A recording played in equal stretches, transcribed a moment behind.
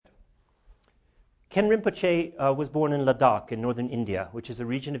Ken Rinpoche was born in Ladakh in northern India, which is a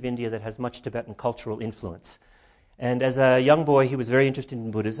region of India that has much Tibetan cultural influence. And as a young boy, he was very interested in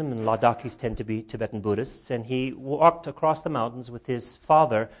Buddhism, and Ladakhis tend to be Tibetan Buddhists, and he walked across the mountains with his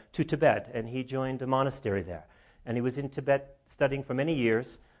father to Tibet, and he joined a monastery there. And he was in Tibet studying for many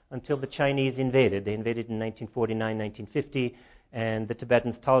years until the Chinese invaded. They invaded in 1949, 1950, and the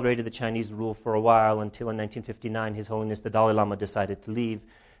Tibetans tolerated the Chinese rule for a while until in 1959 His Holiness the Dalai Lama decided to leave,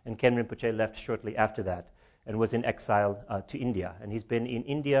 and Ken Rinpoche left shortly after that and was in exile to India. And he's been in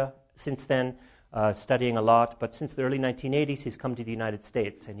India since then, studying a lot, but since the early 1980s, he's come to the United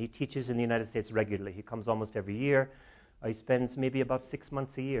States, and he teaches in the United States regularly. He comes almost every year. He spends maybe about 6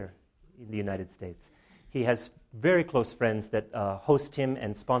 months a year in the United States. He has very close friends that host him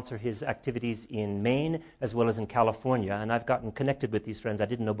and sponsor his activities in Maine as well as in California, and I've gotten connected with these friends I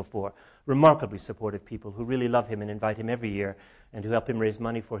didn't know before. Remarkably supportive people who really love him and invite him every year and who help him raise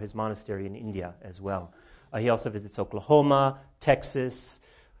money for his monastery in India as well. He also visits Oklahoma, Texas,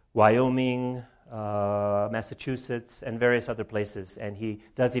 Wyoming, Massachusetts, and various other places. And he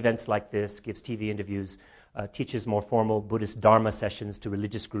does events like this, gives TV interviews, teaches more formal Buddhist Dharma sessions to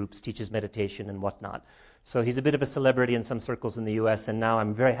religious groups, teaches meditation and whatnot. So he's a bit of a celebrity in some circles in the U.S., and now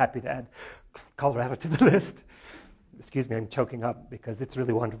I'm very happy to add Colorado to the list. Excuse me, I'm choking up because it's a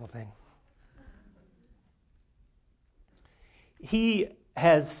really wonderful thing. He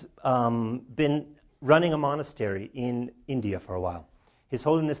has been running a monastery in India for a while. His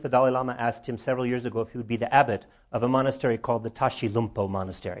Holiness the Dalai Lama asked him several years ago if he would be the abbot of a monastery called the Tashi Lumpo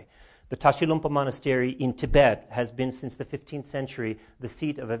Monastery. The Tashi Lumpo Monastery in Tibet has been since the 15th century the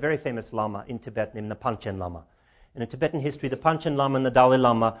seat of a very famous Lama in Tibet named the Panchen Lama. And in Tibetan history, the Panchen Lama and the Dalai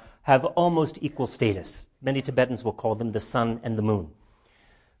Lama have almost equal status. Many Tibetans will call them the sun and the moon.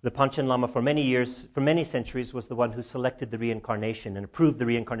 The Panchen Lama for many centuries, was the one who selected the reincarnation and approved the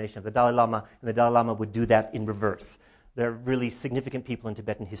reincarnation of the Dalai Lama, and the Dalai Lama would do that in reverse. They're really significant people in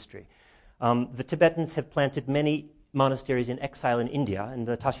Tibetan history. The Tibetans have planted many monasteries in exile in India, and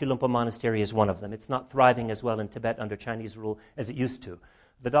the Tashi Lumpo Monastery is one of them. It's not thriving as well in Tibet under Chinese rule as it used to.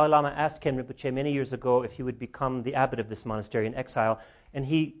 The Dalai Lama asked Ken Rinpoche many years ago if he would become the abbot of this monastery in exile, and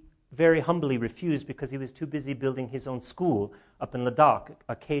he very humbly refused because he was too busy building his own school up in Ladakh,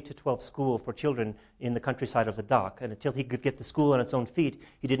 a K-12 school for children in the countryside of Ladakh. And until he could get the school on its own feet,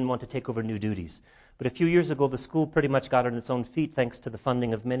 he didn't want to take over new duties. But a few years ago, the school pretty much got on its own feet thanks to the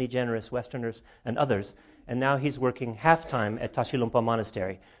funding of many generous Westerners and others. And now he's working half-time at Tashi Lumpo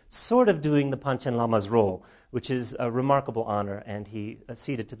Monastery, sort of doing the Panchen Lama's role, which is a remarkable honor, and he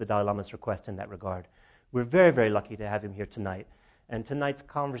acceded to the Dalai Lama's request in that regard. We're very, very lucky to have him here tonight. And tonight's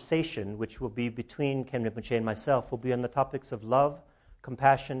conversation, which will be between Ken Rinpoche and myself, will be on the topics of love,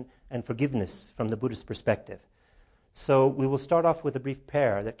 compassion, and forgiveness from the Buddhist perspective. So we will start off with a brief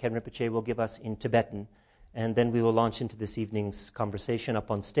prayer that Ken Rinpoche will give us in Tibetan, and then we will launch into this evening's conversation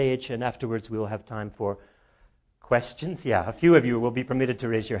up on stage, and afterwards we will have time for questions. Yeah, a few of you will be permitted to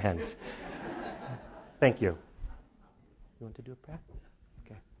raise your hands. Thank you. You want to do a prayer?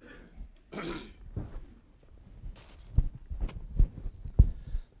 Okay.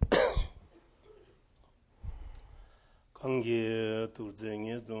 Kangi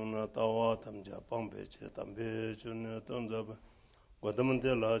turzengi zona tawa tamja pangpe che tampe chune tonzaba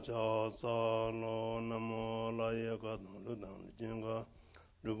wadamante la cha sa lo namo la ye ka lu dang jinga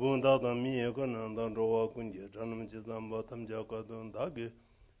rubun da da mi ye ka nan da ro kunje janam ji zamba tamja ka don da ge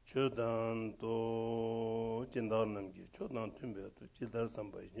chodan to jinda nam ji chodan tumbe to jidar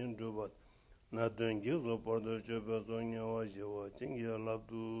samba jin ruba na don gi zo pordo chebe zo nyawa jewa jingi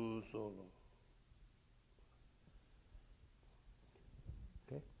labdu solo.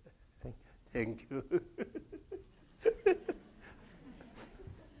 Thank you.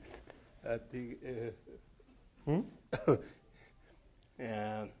 I think. Do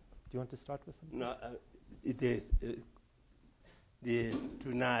you want to start with something? No, it is. The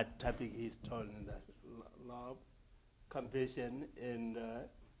tonight topic is telling that love, compassion, and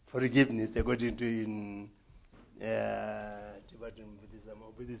forgiveness, according to in Tibetan Buddhism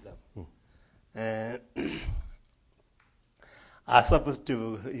or Buddhism.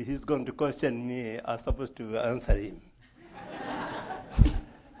 He's going to question me, I'm supposed to answer him.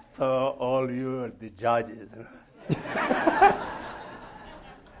 So all you are the judges.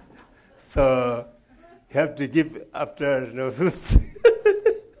 So you have to give after You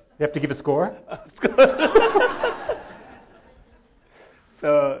have to give a score?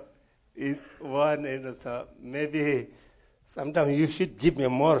 So so maybe sometimes you should give me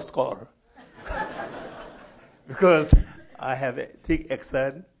more score. Because I have a thick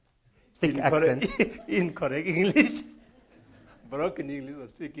accent, incorrect English, broken English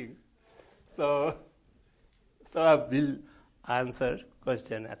of speaking. So I will answer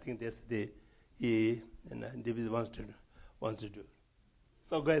question. I think that's the David wants to do.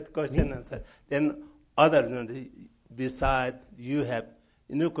 So great question answer. Then others, beside you have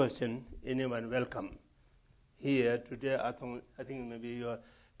no question. Anyone welcome here today? I think maybe you are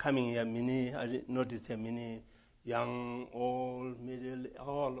coming here. I notice here many young, old, middle,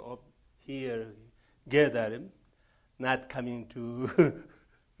 all of here gathered, not coming to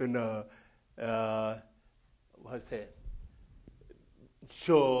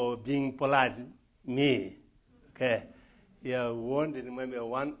show being polite me. Okay. Yeah, wondering maybe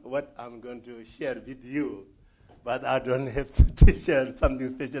what I'm going to share with you, but I don't have to share something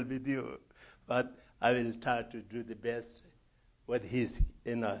special with you. But I will try to do the best with his,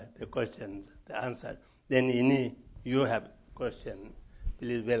 the questions, the answer. Then you have question,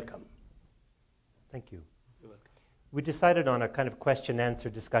 please welcome. Thank you. You're welcome. We decided on a kind of question-answer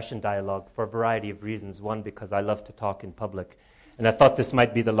discussion dialogue for a variety of reasons. One, because I love to talk in public, and I thought this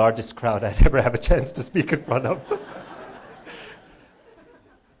might be the largest crowd I'd ever have a chance to speak in front of.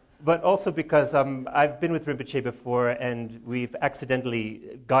 But also because I've been with Rinpoche before, and we've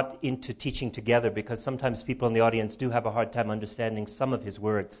accidentally got into teaching together, because sometimes people in the audience do have a hard time understanding some of his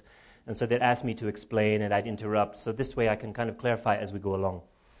words. And so they'd ask me to explain, and I'd interrupt. So this way I can kind of clarify as we go along.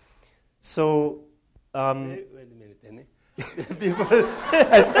 So... wait a minute, Danny.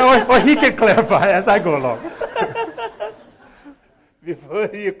 or he can clarify as I go along. Before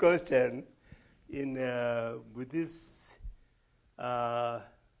you question, in Buddhist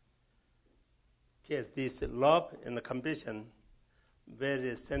case, this love and compassion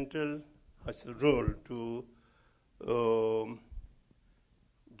very central role to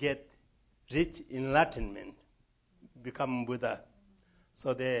get rich enlightenment, become Buddha.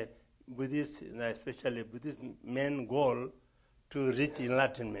 So the Buddhist, especially Buddhist main goal to reach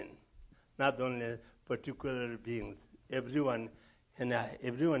enlightenment, not only particular beings. Everyone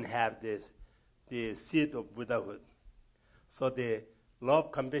have this, the seed of Buddhahood. So the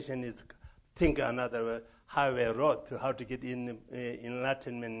love, compassion is think another highway road to how to get in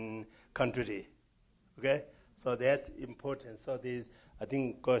enlightenment country. Okay, so that's important. So this, I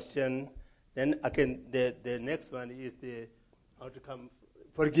think, question. Then again, the next one is the how to come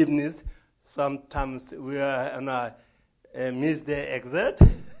forgiveness. Sometimes we are miss the exit.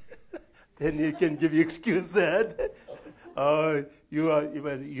 Then you can give excuse that.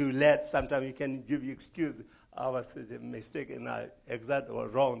 You let. Sometimes you can give excuse. I was a mistake and I exit or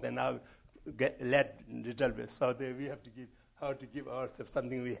wrong. Then I let little bit. So we have to give how to give ourselves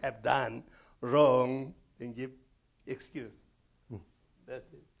something we have done wrong. Then give excuse.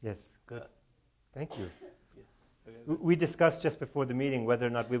 That's it. Yes, good. Thank you. We discussed just before the meeting whether or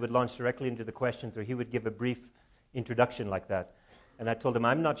not we would launch directly into the questions or he would give a brief introduction like that. And I told him,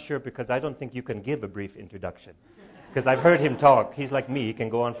 I'm not sure because I don't think you can give a brief introduction. Because I've heard him talk. He's like me. He can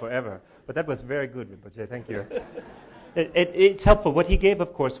go on forever. But that was very good, Rinpoche. Thank you. It's helpful. What he gave,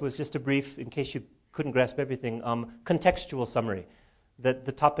 of course, was just a brief, in case you couldn't grasp everything, contextual summary. That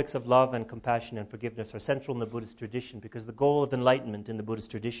the topics of love and compassion and forgiveness are central in the Buddhist tradition because the goal of enlightenment in the Buddhist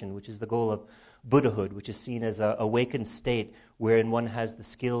tradition, which is the goal of Buddhahood, which is seen as an awakened state wherein one has the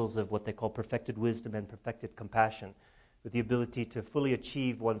skills of what they call perfected wisdom and perfected compassion, with the ability to fully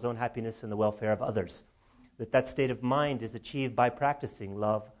achieve one's own happiness and the welfare of others. That state of mind is achieved by practicing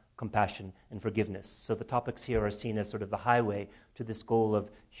love, compassion, and forgiveness. So the topics here are seen as sort of the highway to this goal of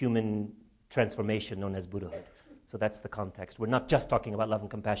human transformation known as Buddhahood. So that's the context. We're not just talking about love and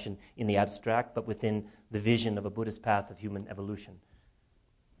compassion in the abstract, but within the vision of a Buddhist path of human evolution.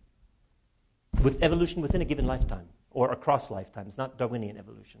 With evolution within a given lifetime, or across lifetimes, not Darwinian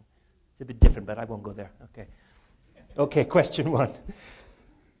evolution. It's a bit different, but I won't go there. Okay, question one.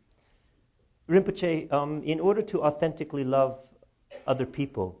 Rinpoche, in order to authentically love other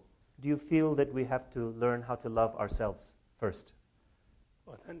people, do you feel that we have to learn how to love ourselves first?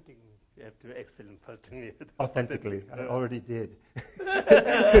 Authentic. You have to explain first to me. Authentically. I already did.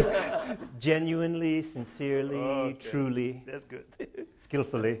 Genuinely, sincerely, truly. That's good.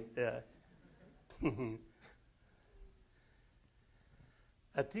 Skillfully. Yeah.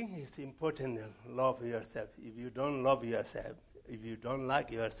 I think it's important to love yourself. If you don't love yourself, if you don't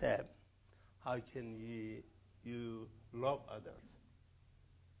like yourself, how can you love others?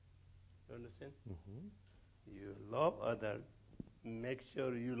 You understand? Mm-hmm. You love others. Make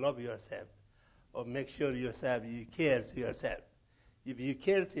sure you love yourself, or make sure yourself you care yourself. If you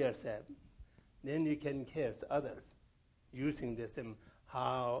care yourself, then you can care others, using the same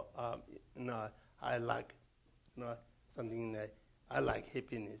how I like something like I like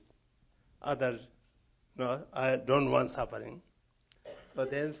happiness. Others, I don't want suffering. So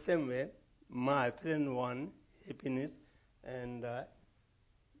then same way, my friend want happiness, and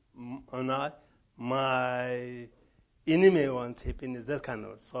my enemy wants happiness. That kind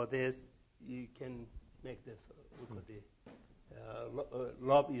of. So this you can make this.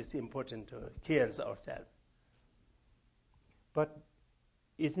 Love is important to cares ourselves. But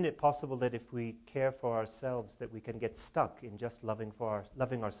isn't it possible that if we care for ourselves, that we can get stuck in just loving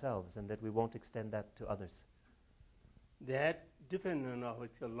ourselves, and that we won't extend that to others? That different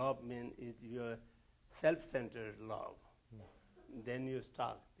what your love means is your self-centered love. Then you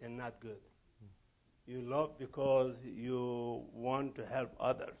stuck and not good. You love because you want to help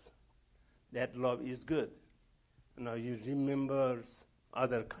others. That love is good. Now you remember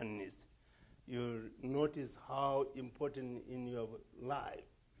other kindness. You notice how important in your life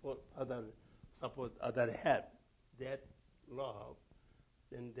for other support, other help. That love,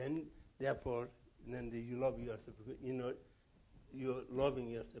 and then therefore, you love yourself. You're loving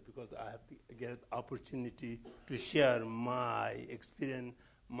yourself because I have to get opportunity to share my experience,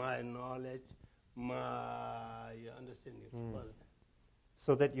 my knowledge, my understanding.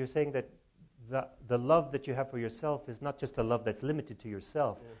 So that you're saying that the love that you have for yourself is not just a love that's limited to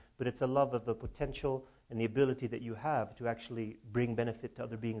yourself, but it's a love of the potential and the ability that you have to actually bring benefit to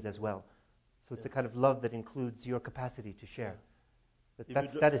other beings as well. So it's a kind of love that includes your capacity to share.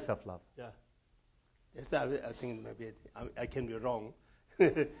 That is self-love. Yeah. Yes, I think maybe I can be wrong.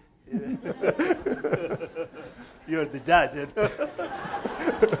 You're the judge.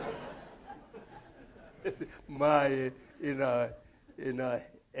 My,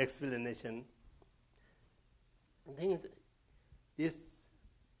 explanation. I think this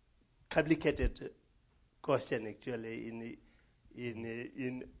complicated question actually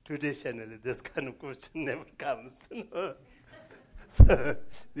in traditionally this kind of question never comes. So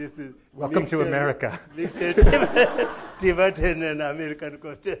this is welcome to America. Tibetan and American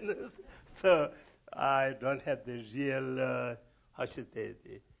questions. So I don't have the real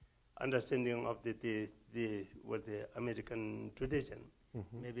the understanding of the American tradition.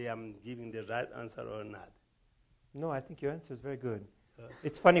 Mm-hmm. Maybe I'm giving the right answer or not. No, I think your answer is very good.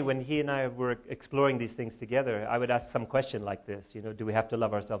 It's funny, when he and I were exploring these things together, I would ask some question like this, do we have to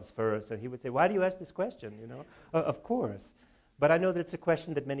love ourselves first? And he would say, why do you ask this question? Of course. But I know that it's a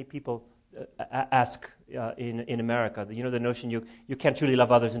question that many people ask in America. The notion you can't truly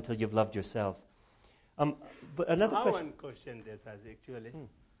love others until you've loved yourself. But another question. One question is actually,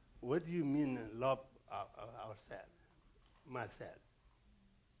 what do you mean love ourselves, myself?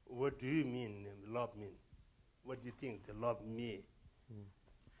 What do you mean love me? What do you think to love me,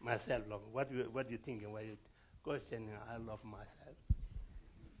 myself? Love. What do you think when you question I love myself?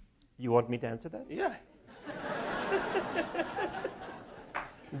 You want me to answer that? Yeah.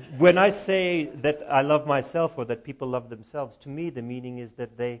 When I say that I love myself or that people love themselves, to me the meaning is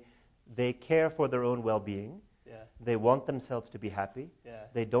that they care for their own well-being. Yeah. They want themselves to be happy. Yeah.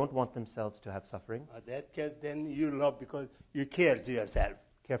 They don't want themselves to have suffering. That case, then you love because you care to yourself.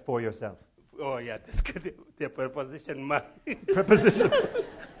 Care for yourself. Oh, yeah, that's good. The preposition. Preposition.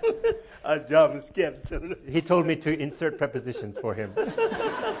 As John skips. He told me to insert prepositions for him.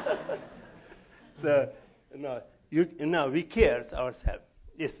 So, we care ourselves,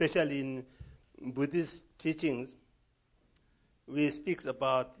 especially in Buddhist teachings. We speak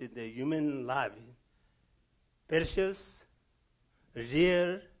about the human life, precious,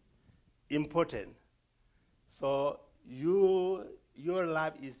 rare, important. So your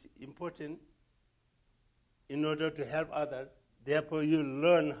life is important in order to help others. Therefore, you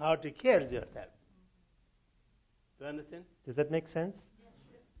learn how to care yourself. Do you understand? Does that make sense?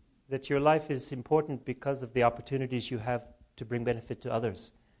 That your life is important because of the opportunities you have to bring benefit to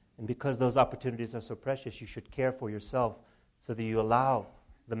others. And because those opportunities are so precious, you should care for yourself so that you allow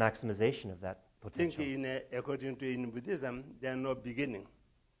the maximization of that potential. I think according to in Buddhism, there are no beginning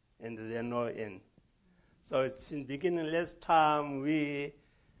and there are no end. So it's in beginningless time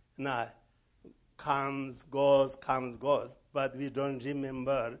comes, goes, but we don't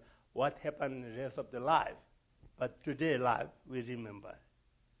remember what happened in the rest of the life. But today life, we remember.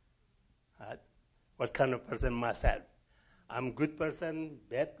 What kind of person myself? I'm good person,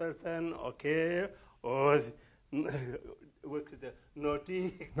 bad person, okay, or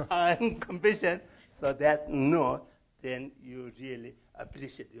naughty, kind, compassion. So that then you really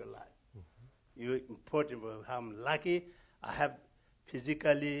appreciate your life. Mm-hmm. You're important. I'm lucky. I have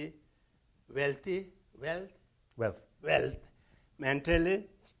physically wealth, mentally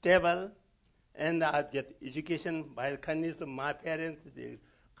stable, and I get education by the kindness of my parents, the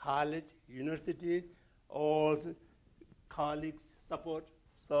college, university, all colleagues support.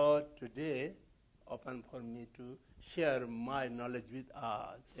 So today, open for me to share my knowledge with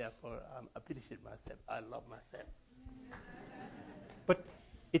others. Therefore, I appreciate myself. I love myself. But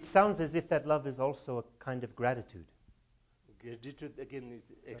it sounds as if that love is also a kind of gratitude. Gratitude, again,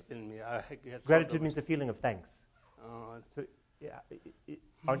 explain me. I get Gratitude means a feeling of thanks. Uh, So, yeah,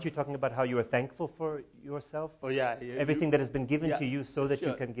 aren't you talking about how you are thankful for yourself? oh, yeah. Everything that has been given yeah, to you so that sure.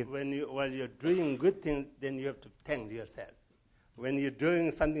 you can give. While you're doing good things, then you have to thank yourself. When you're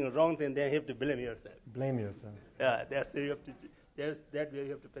doing something wrong, then you have to blame yourself. Blame yourself. Yeah, that's the that way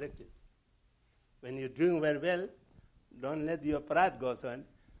you have to practice. When you're doing well, don't let your pride go on.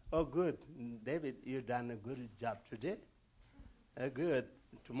 Oh, good, David, you've done a good job today. Good.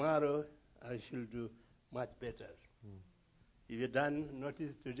 Tomorrow I should do much better. If you done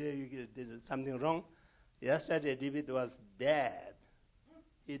notice today you did something wrong, yesterday David was bad.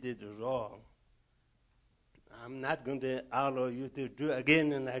 He did wrong. I'm not going to allow you to do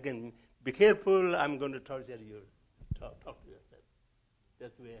again and again. Be careful, I'm going to torture you. Talk to yourself.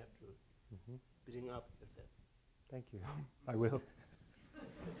 That's the way you have to bring up yourself. Thank you. I will.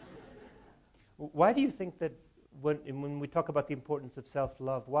 Why do you think that when we talk about the importance of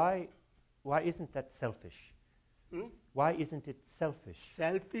self-love, why isn't that selfish? Why isn't it selfish?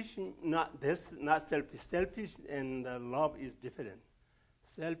 Selfish, not selfish. Selfish and love is different.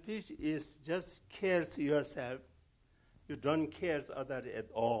 Selfish is just cares yourself. You don't care other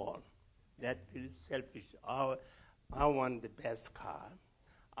at all. That feels selfish. I want the best car.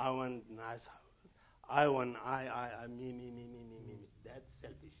 I want nice house. I want me. That's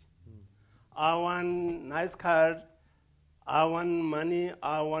selfish. I want nice car. I want money.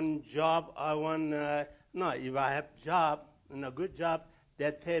 I want job. I want no. If I have job and a good job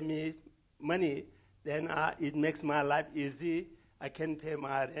that pay me money, then it makes my life easy. I can pay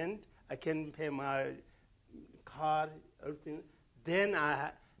my rent. I can pay my car, everything. Then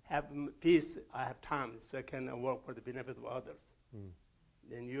I have peace. I have time, so I can work for the benefit of others.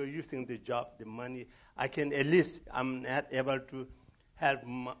 Then you're using the job, the money. I can at least. I'm not able to help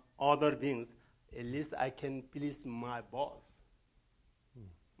other beings. At least I can please my boss,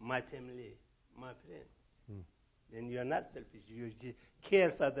 my family, my friend. Then you are not selfish. You care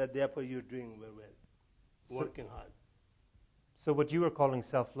that therefore you're doing very well, working hard. So what you are calling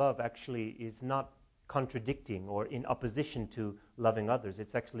self-love actually is not contradicting or in opposition to loving others.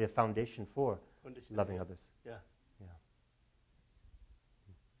 It's actually a foundation for loving others. Yeah.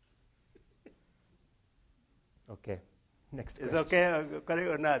 Okay. Next It's question. okay, correct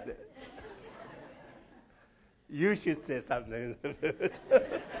or not? You should say something.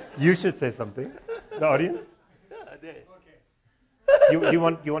 You should say something. The audience? Yeah, they. You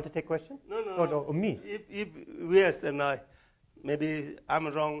want to take question? No. Me. If we are saying, maybe I'm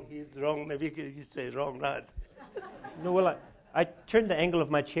wrong, he's wrong, maybe he say wrong, not. No, well, I turned the angle of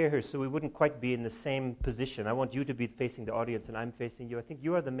my chair here so we wouldn't quite be in the same position. I want you to be facing the audience and I'm facing you. I think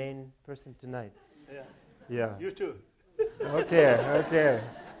you are the main person tonight. Yeah. You too. Okay.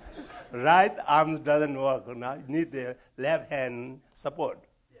 Right arm doesn't work. Now you need the left hand support.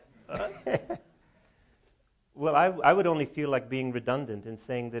 Well, I would only feel like being redundant in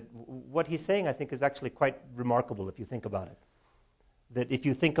saying that what he's saying, I think, is actually quite remarkable if you think about it. That if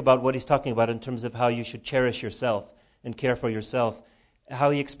you think about what he's talking about in terms of how you should cherish yourself and care for yourself,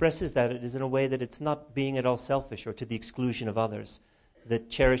 how he expresses that it is in a way that it's not being at all selfish or to the exclusion of others. That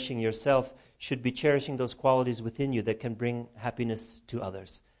cherishing yourself should be cherishing those qualities within you that can bring happiness to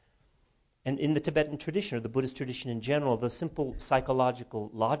others. And in the Tibetan tradition, or the Buddhist tradition in general, the simple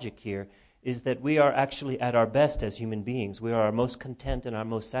psychological logic here is that we are actually at our best as human beings. We are our most content and our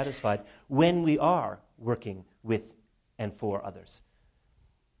most satisfied when we are working with and for others.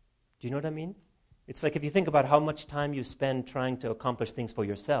 Do you know what I mean? It's like if you think about how much time you spend trying to accomplish things for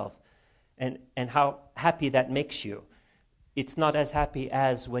yourself and how happy that makes you, it's not as happy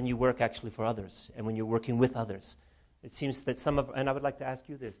as when you work actually for others and when you're working with others. It seems that and I would like to ask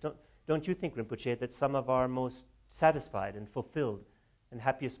you this, don't you think, Rinpoche, that some of our most satisfied and fulfilled and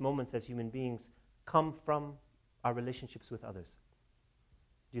happiest moments as human beings come from our relationships with others?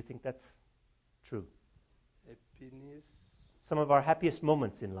 Do you think that's true? Happiness. Some of our happiest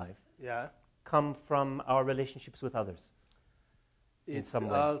moments in life come from our relationships with others. It some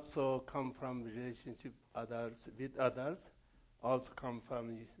way. Also come from relationship with others. Also come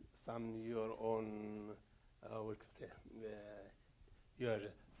from your own your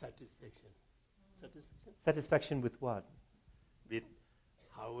satisfaction. Satisfaction with what? With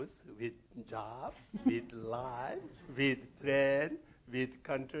house, with job, with life, with friend, with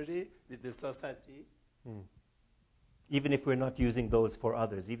country, with the society. Even if we're not using those for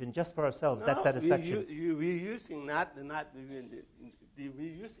others, even just for ourselves, that's satisfaction. We're using,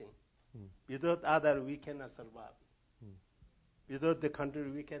 we're using. Without other, we cannot survive. Without the country,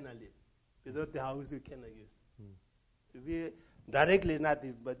 we cannot live. Without the house, we cannot use. So we directly not,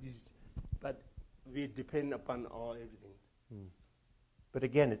 but we depend upon all everything. But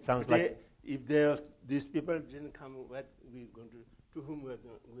again, it sounds Today, if these people didn't come, what we going to whom we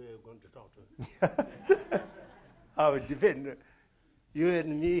are going to talk to? How it depend. You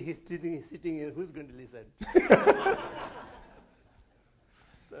and me, he's sitting here. Who's going to listen?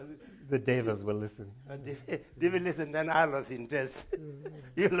 So the devas will listen. They will listen. Then I lost interest.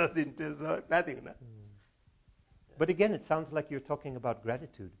 You lost interest. So nothing. No? But again, it sounds like you're talking about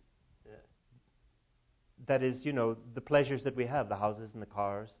gratitude. Yeah. That is, the pleasures that we have, the houses and the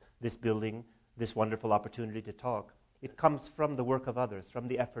cars, this building, this wonderful opportunity to talk. It comes from the work of others, from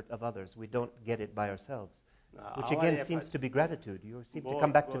the effort of others. We don't get it by ourselves. Which again seems to be gratitude. You seem to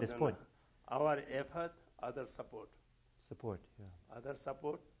come back to this point. Our effort, other support. Support, yeah. Other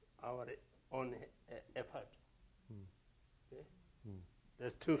support, our own effort. Okay?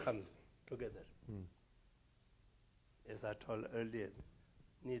 There's two comes together. As I told earlier,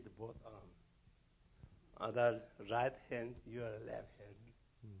 need both arms. Other right hand, your left hand.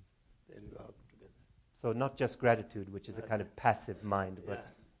 Then you work together. So not just gratitude, which is a kind of passive mind,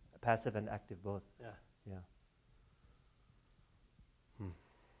 but passive and active both. Yeah. Yeah.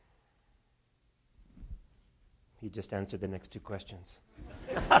 He just answered the next two questions.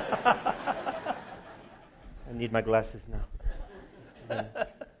 I need my glasses now.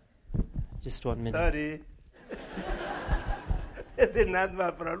 Just 1 minute. Sorry. It's not my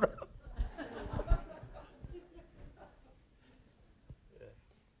problem.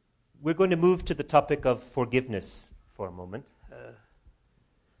 We're going to move to the topic of forgiveness for a moment.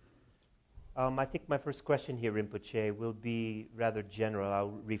 I think my first question here, Rinpoche, will be rather general.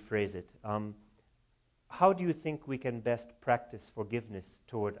 I'll rephrase it. How do you think we can best practice forgiveness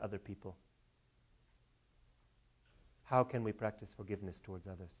toward other people? How can we practice forgiveness towards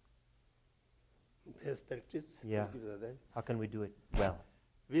others? Best practice. Yeah. How can we do it well?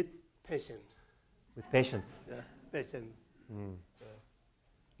 With patience. With patience. Yeah, patience.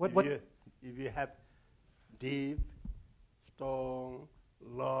 If you have deep, strong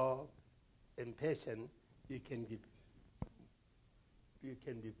love and patience, you can be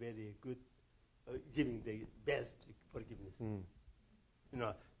very good giving the best forgiveness.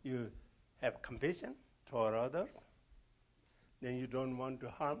 You have compassion toward others, then you don't want to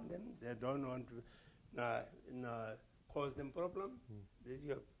harm them, they don't want to cause them problem, there's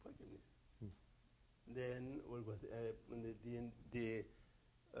your forgiveness. Then the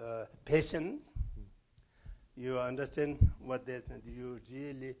patience, you understand what you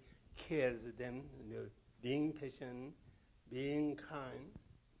really cares them, being patient, being kind,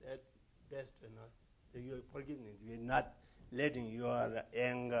 that best enough. Your forgiveness. You're not letting your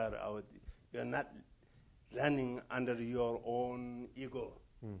anger out. You're not running under your own ego.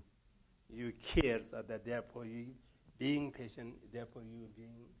 You care so that therefore you being patient, therefore you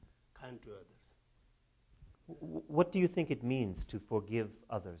being kind to others. What do you think it means to forgive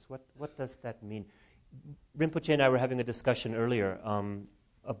others? What does that mean? Rinpoche and I were having a discussion earlier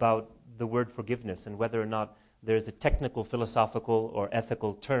about the word forgiveness and whether or not there's a technical, philosophical, or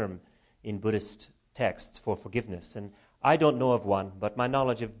ethical term in Buddhist texts for forgiveness. And I don't know of one, but my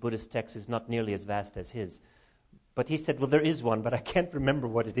knowledge of Buddhist texts is not nearly as vast as his. But he said, well, there is one, but I can't remember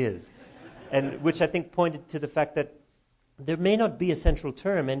what it is. And which I think pointed to the fact that there may not be a central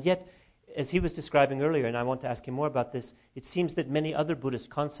term, and yet, as he was describing earlier, and I want to ask him more about this, it seems that many other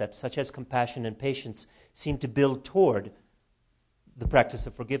Buddhist concepts, such as compassion and patience, seem to build toward the practice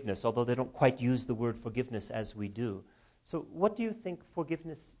of forgiveness, although they don't quite use the word forgiveness as we do. So what do you think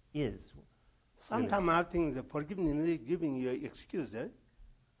forgiveness is? Sometimes I think the forgiveness is giving you an excuse,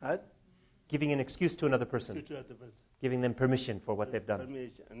 right? Giving an excuse to another person. To other person. Giving them permission for what they've done.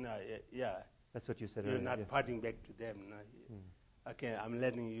 Permission, yeah. That's what you said You're earlier. not fighting back to them. No. Okay, I'm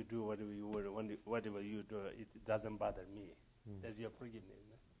letting you do whatever you want, whatever you do. It doesn't bother me. That's your forgiveness.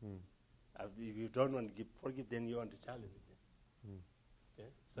 No? If you don't want to forgive, then you want to challenge them. Okay?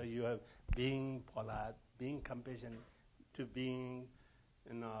 So you have being polite, being compassionate, to being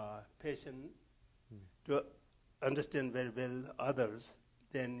patient, to understand very well others.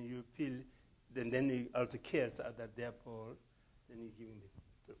 Then you feel, then you also cares that therefore, then you giving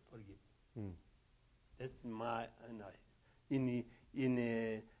them forgive. That's my in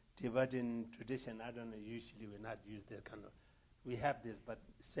a Tibetan tradition. I don't know. Usually we not use that kind of. We have this, but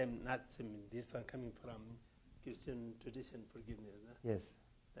not same. This one coming from Christian tradition, forgiveness. No? Yes.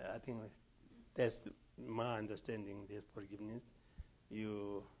 I think that's my understanding. There's forgiveness.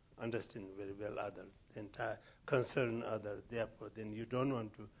 You understand very well others, and concern others. Therefore, then you don't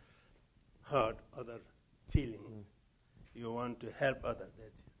want to hurt other feelings. you want to help others.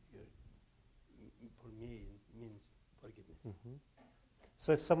 That's for me means forgiveness. Mm-hmm.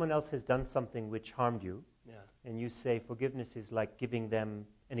 So if someone else has done something which harmed you, and you say forgiveness is like giving them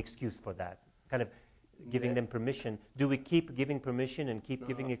an excuse for that, kind of giving them permission, do we keep giving permission and keep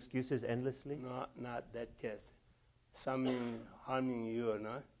giving excuses endlessly? No, not that case. Someone harming you,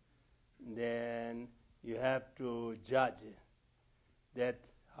 no? Then you have to judge that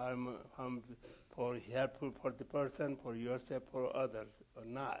harm for helpful for the person, for yourself, for others, or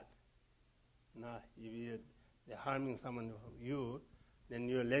not. No, if they're harming someone, then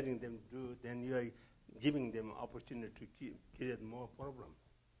you're letting them do, then you're giving them opportunity to create more problems.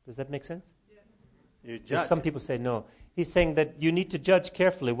 Does that make sense? Yes. You judge. Some people say no. He's saying that you need to judge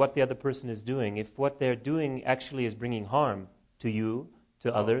carefully what the other person is doing. If what they're doing actually is bringing harm to you,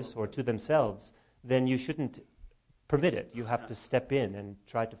 to others, or to themselves, then you shouldn't permit it. You have to step in and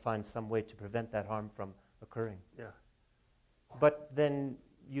try to find some way to prevent that harm from occurring. Yeah. But then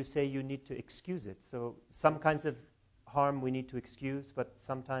you say you need to excuse it. So some kinds of harm we need to excuse, but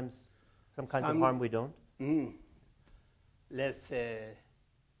sometimes some kinds of harm we don't? Let's say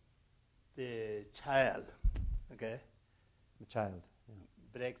the child, okay? The child.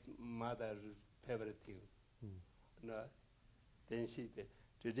 Breaks mother's favorite things. No? Then she said,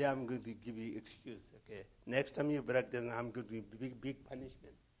 today I'm going to give you excuse, okay? Next time you break, then I'm going to give you big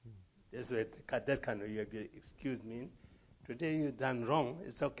punishment. That's what that kind of excuse mean. Today you done wrong,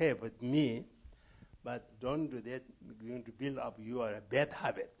 it's okay with me, but don't do that. You're going to build up your bad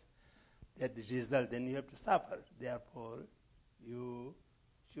habit. That the result, then you have to suffer. Therefore, you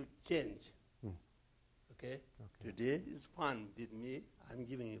should change. Okay? Today is fun with me. I'm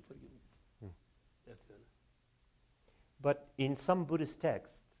giving you forgiveness. That's it. But in some Buddhist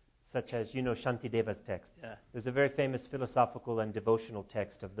texts, such as, Shantideva's text, there's a very famous philosophical and devotional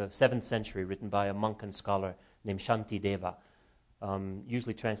text of the 7th century written by a monk and scholar named Shantideva,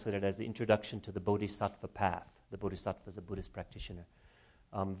 usually translated as the Introduction to the Bodhisattva Path. The Bodhisattva is a Buddhist practitioner.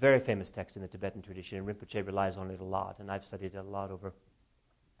 Very famous text in the Tibetan tradition, and Rinpoche relies on it a lot, and I've studied it a lot over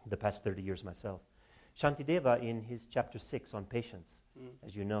the past 30 years myself. Shantideva, in his chapter 6 on patience,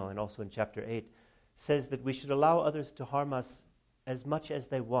 as you know, and also in chapter 8, says that we should allow others to harm us as much as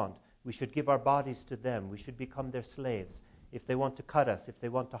they want. We should give our bodies to them. We should become their slaves. If they want to cut us, if they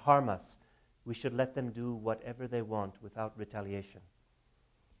want to harm us, we should let them do whatever they want without retaliation.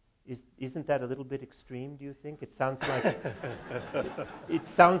 Isn't that a little bit extreme, do you think? It sounds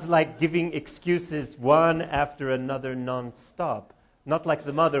like giving excuses one after another non-stop. Not like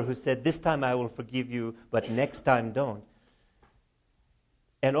the mother who said, this time I will forgive you, but next time don't.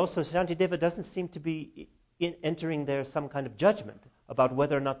 And also Shantideva doesn't seem to be entering there some kind of judgment about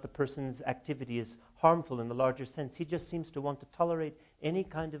whether or not the person's activity is harmful in the larger sense. He just seems to want to tolerate any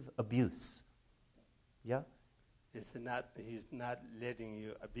kind of abuse. Yeah? He's not letting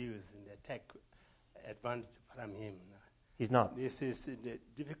you abuse and take advantage from him. He's not. This is the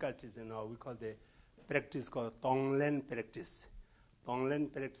difficulties, we call the practice called Tonglen practice.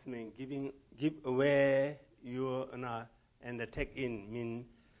 Tonglen practice means give away you and take in, mean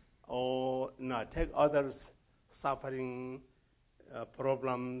take others suffering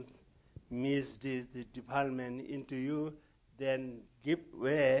problems, miss the development into you, then give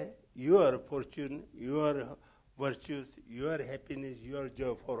away your fortune, your virtues, your happiness, your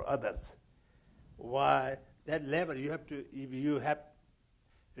joy for others. Why? That level you have to, if you have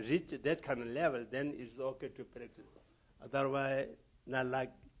reached that kind of level, then it's okay to practice. Otherwise, not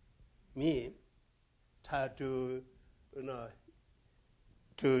like me, try to,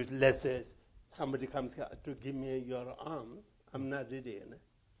 let's say, somebody comes to give me your arms, I'm not ready.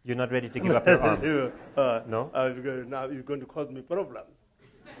 You're not ready to give up your arm? No? Now it's going to cause me problems.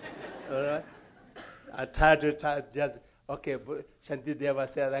 All right? I try just, okay, Shantideva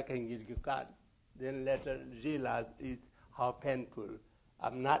said I can give you card. Then later realize how painful.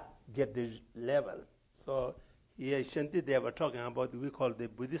 I'm not get the level. So here Shantideva talking about we call the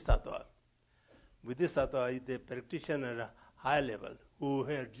Bodhisattva. Bodhisattva is the practitioner at a high level who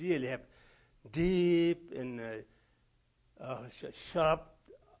really have deep and sharp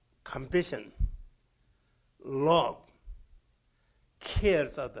compassion, love,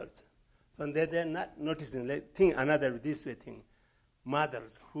 cares others. So they're not noticing. Think another this way thing.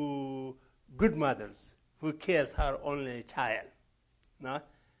 Mothers good mothers who cares her only child. No?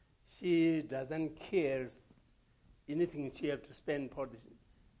 She doesn't care anything she have to spend for the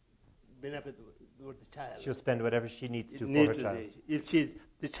benefit of the child. She'll spend whatever she needs to for her child. If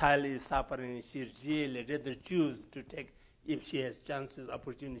the child is suffering, she really rather choose to take, if she has chances,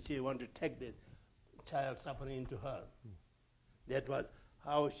 opportunity, she want to take the child suffering into her. That was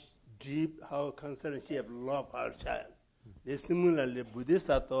how deep, how concerned she have loved her child. They similarly,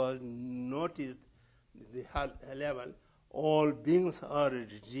 Bodhisattva noticed the level, all beings are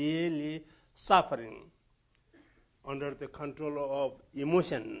really suffering under the control of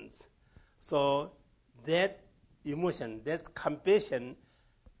emotions. So that emotion, that compassion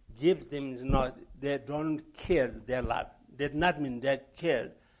gives them, they don't care their life. That not mean that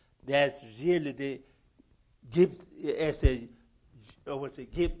care. That's really the gives as a,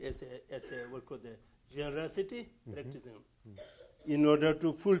 gift as a what called the generosity practicing in order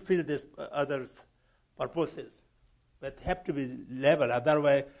to fulfill this others' purposes. But have to be level.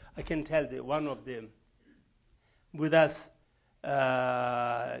 Otherwise, I can tell one of the Buddha's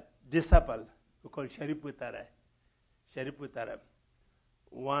disciple, we call Shariputara. Shariputara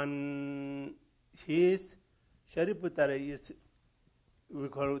is, we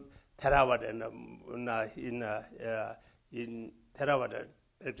call Theravada in Theravada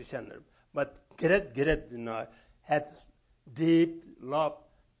practitioner. But Giret had deep love,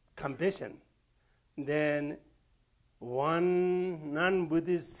 compassion. Then one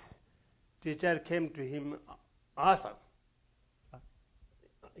non-Buddhist teacher came to him, Asa.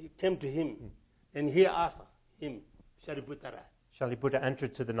 He came to him, and he asked him, Shariputara. Shariputta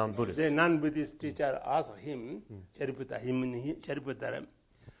entered to the non-Buddhist. The non-Buddhist teacher asked him, Shariputara,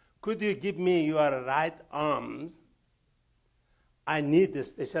 could you give me your right arms? I need the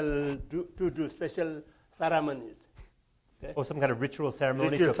special to do special ceremonies. Okay? Or some kind of ritual ceremony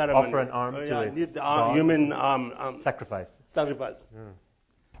Ritual to ceremony. offer an arm to I a need the god. human arm. Sacrifice.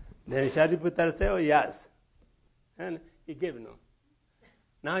 Then Shariputara said, oh yes. And he gave no.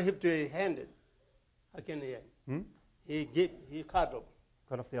 Now he have to hand it. How can he hand? He cut off.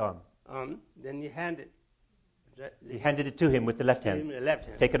 Cut off the arm. Then he handed. He handed it to him with the left hand. Left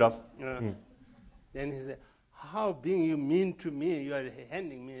hand. Take it off. Then he said, how being you mean to me, you are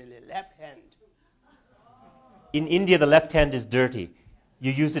handing me the left hand. In India, the left hand is dirty.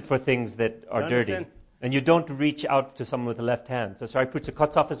 You use it for things that are dirty. Understand? And you don't reach out to someone with the left hand. So Sariputta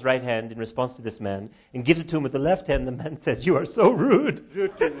cuts off his right hand in response to this man and gives it to him with the left hand. The man says, you are so rude.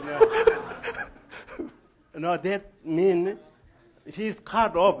 No, that means she's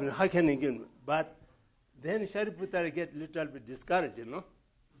cut off. How can he give? But then Shariputta get little bit discouraged,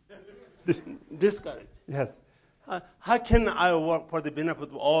 Discouraged. Yes. How can I work for the benefit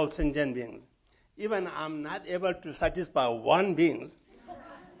of all sentient beings? Even I'm not able to satisfy one being.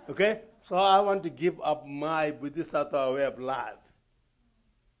 Okay? So I want to give up my Bodhisattva way of life.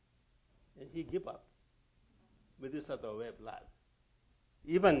 And he give up Bodhisattva way of life.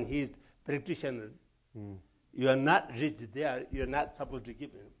 Even his practitioner, you are not reached there, you are not supposed to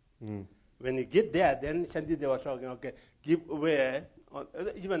give him. When you get there, then Shantideva was talking, okay, give away.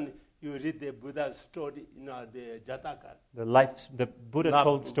 Even you read the Buddha's story, the Jataka. The Buddha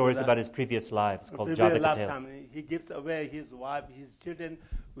told stories about his previous lives called Jataka tales. He gives away his wife, his children,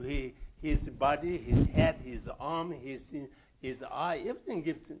 his body, his head, his arm, his eye, everything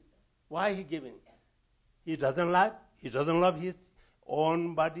gives him. Why he giving? He doesn't love his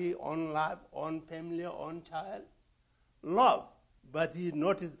own body, own life, own family, own child. Love. But he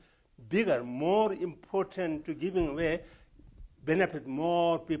noticed bigger, more important to giving away benefits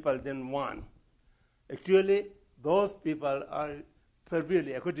more people than one. Actually, those people are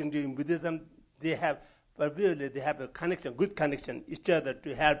probably, according to Buddhism, they have a connection, good connection, each other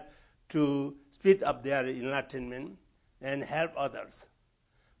to help to speed up their enlightenment and help others.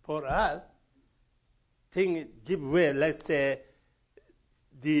 For us, give way. Let's say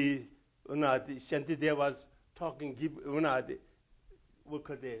the Shantideva was talking.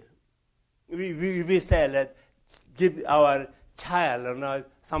 We say that give our child or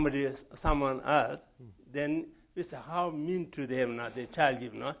someone else. Then we say how mean to them the child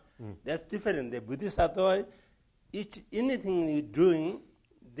give That's different. The Bodhisattva, anything you're doing,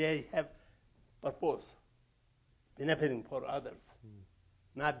 they have purpose, benefiting for others,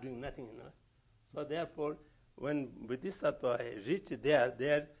 not doing nothing. So therefore, when Bodhisattva reach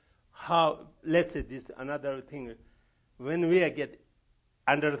there, how, let's say this another thing, when we get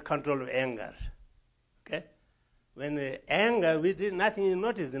under the control of anger, okay? When anger, we did nothing, you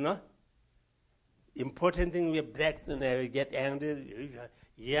notice, Important thing, we break, we get angry, we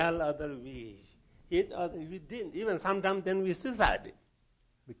yell other, we hit other, we didn't. Even sometimes then we suicide.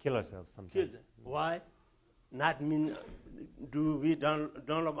 We kill ourselves sometimes. Why? Not mean, do we don't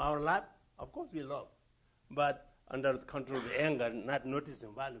love our life? Of course we love. But under the control of anger, not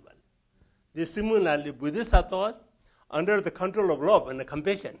noticing valuable. Similarly, Bodhisattvas, under the control of love and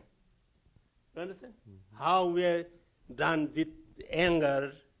compassion. You understand? How we are done with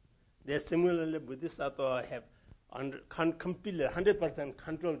anger, they similarly Bodhisattvas have completely 100%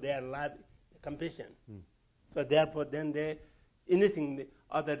 control their life, compassion. So therefore, then they anything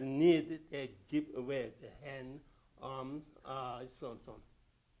other need, they give away the hand, arms, so on, so on.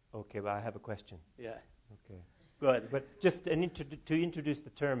 Okay, but I have a question. Yeah. Okay. Good. But just to introduce the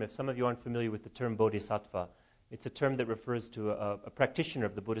term, if some of you aren't familiar with the term bodhisattva, it's a term that refers to a practitioner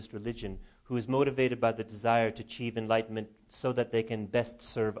of the Buddhist religion who is motivated by the desire to achieve enlightenment so that they can best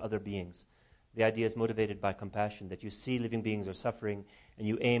serve other beings. The idea is motivated by compassion, that you see living beings are suffering and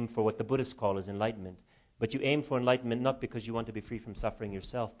you aim for what the Buddhists call as enlightenment. But you aim for enlightenment not because you want to be free from suffering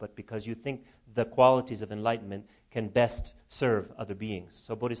yourself, but because you think the qualities of enlightenment can best serve other beings.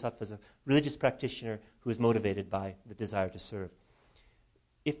 So bodhisattva is a religious practitioner who is motivated by the desire to serve.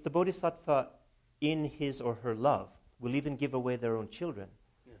 If the bodhisattva, in his or her love, will even give away their own children,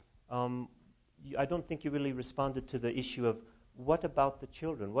 I don't think you really responded to the issue of what about the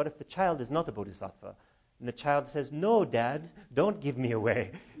children? What if the child is not a bodhisattva? And the child says, no, Dad, don't give me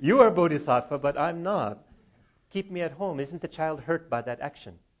away. You are a bodhisattva, but I'm not. Keep me at home. Isn't the child hurt by that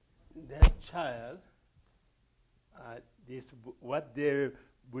action? That child, what the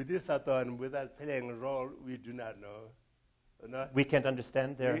Bodhisattva and Buddha playing a role, we do not know. No? We can't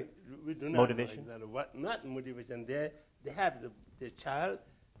understand their we do not motivation? know exactly what, not motivation. They have the child.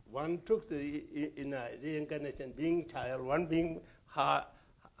 One took in a reincarnation being child, one being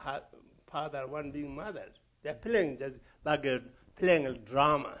father, one being mother. They're playing just like playing a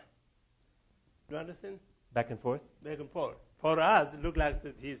drama. Do you understand? Back and forth? Back and forth. For us, it looks like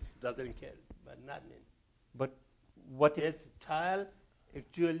that he doesn't care, but not me. But what if... This child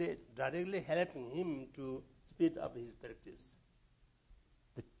actually directly helping him to speed up his practice.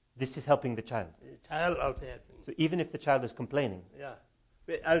 This is helping the child? The child also helping. So even if the child is complaining? Yeah.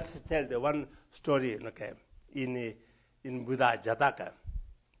 I'll tell the one story, okay, in Buddha Jataka.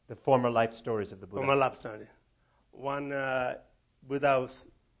 The former life stories of the Buddha. Former life story. One Buddha's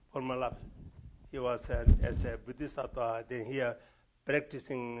former life, he was as a Bodhisattva, then here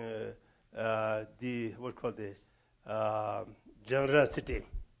practicing generosity,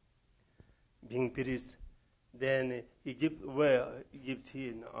 being peace. Then he gives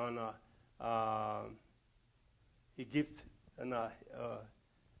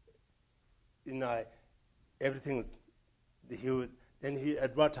everything. Then he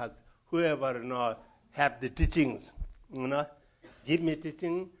advertised whoever have the teachings, give me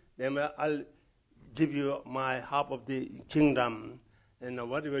teaching, then I'll give you my half of the kingdom, and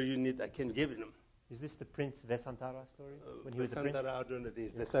whatever you need, I can give them. Is this the Prince Vesantara story? When he was a prince? I don't know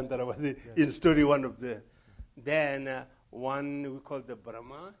this. Vesantara was in story one of the. Then one we call the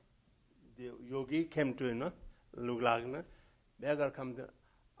Brahma, the yogi came to look like beggar come to.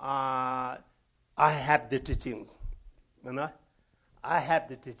 I have the teachings, I have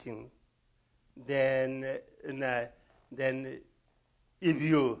the teaching. Then if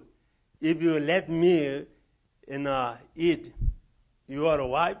you let me eat your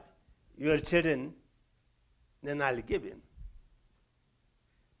wife, your children, then I'll give him.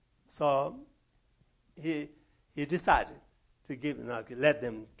 So he decided to give, let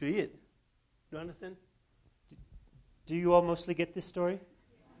them to eat. Do you understand? Do you all mostly get this story?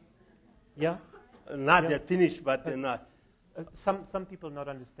 Yeah? Not yet finished, but not. Some people not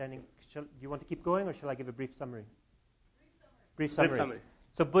understanding. Do you want to keep going, or shall I give a brief summary? Brief summary.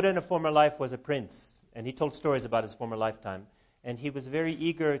 So Buddha in a former life was a prince, and he told stories about his former lifetime. And he was very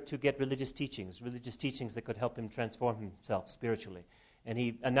eager to get religious teachings that could help him transform himself spiritually. And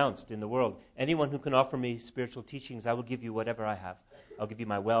he announced in the world, anyone who can offer me spiritual teachings, I will give you whatever I have. I'll give you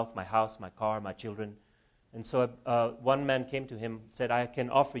my wealth, my house, my car, my children. And so one man came to him, said, I can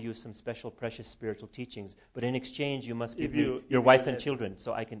offer you some special, precious spiritual teachings, but in exchange you must give me your wife and children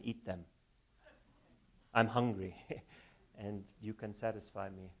so I can eat them. I'm hungry, and you can satisfy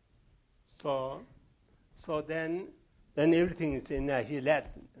me. So then everything is in he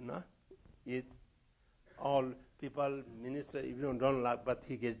let, eat. All people, minister, even don't like, but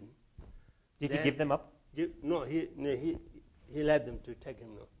he gets. Did he give them up? No, he let them to take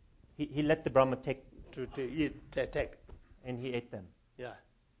him. No. He let the Brahma take. To eat, take. And he ate them. Yeah.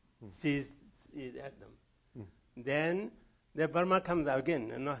 Seized, eat at them. Then the Brahma comes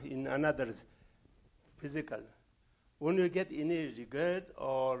again, in another physical. When you get any regret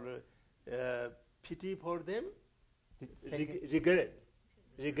or pity for them, regret.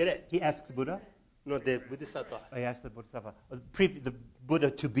 He asks Buddha? No, the Bodhisattva. He asked the Bodhisattva. The Buddha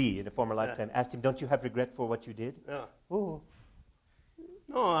to be in a former lifetime asked him, don't you have regret for what you did? Yeah. Oh.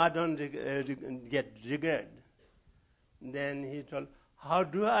 No, I don't get regret. Then he told, how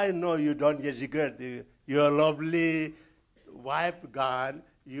do I know you don't get regret? Your lovely wife gone,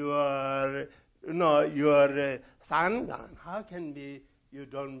 your son gone. How can be you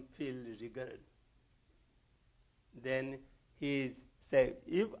don't feel regret? then he say,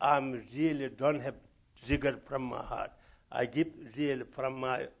 if I'm really don't have regret from my heart, I give real from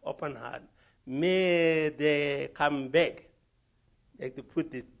my open heart, may they come back. Like to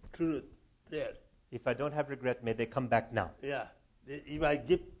put the truth prayer. If I don't have regret, may they come back now. Yeah. If I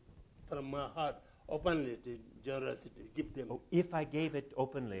give from my heart openly to generosity, give them. Oh, if I gave it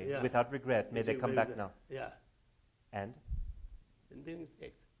openly, Yeah. without regret, may they come back now. Yeah. And then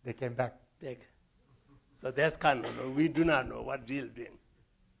they came back. back. So that's karma. We do not know what real doing.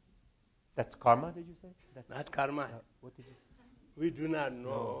 That's karma, did you say? Not karma. What did you say? We do not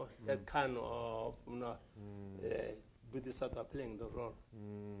know that kind of Bodhisattva playing the role.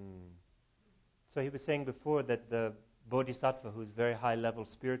 So he was saying before that the bodhisattva, who's very high level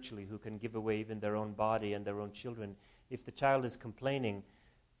spiritually, who can give away even their own body and their own children, if the child is complaining,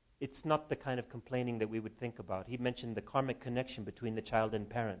 it's not the kind of complaining that we would think about. He mentioned the karmic connection between the child and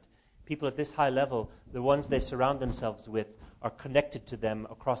parent. People at this high level, the ones they surround themselves with, are connected to them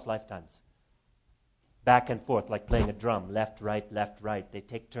across lifetimes. Back and forth, like playing a drum, left, right, left, right. They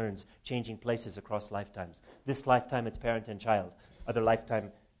take turns, changing places across lifetimes. This lifetime, it's parent and child. Other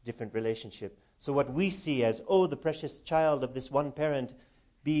lifetime, different relationship. So what we see as, oh, the precious child of this one parent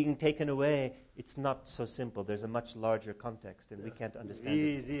being taken away, it's not so simple. There's a much larger context, and we can't understand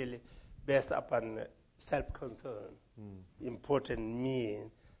it. We really, based upon self-concern, important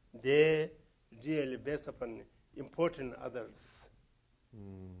me, they really based upon important others.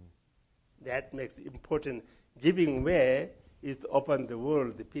 That makes important. Giving way is open the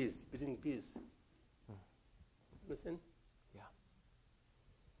world, the peace, bring peace. Listen? Yeah.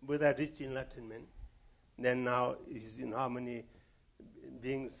 Buddha reached enlightenment. Then now is in how many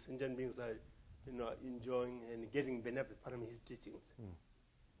beings, sentient beings are, enjoying and getting benefit from his teachings.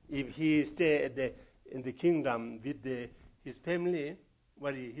 If he stay in the kingdom with his family,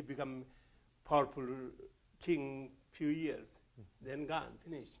 he become powerful king few years, then gone,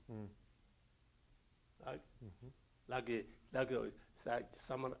 finished. Like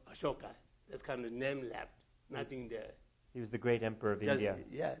someone Ashoka, that's kind of name left, nothing there. He was the great emperor of India.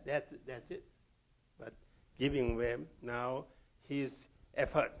 Yeah, that's it. But giving way now, his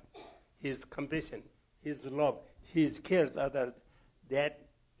effort, his compassion, his love, his cares others, that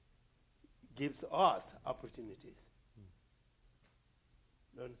gives us opportunities.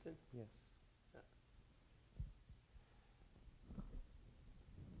 You understand? Yes.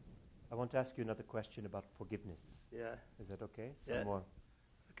 I want to ask you another question about forgiveness. Yeah. Is that okay? Yeah. Some more.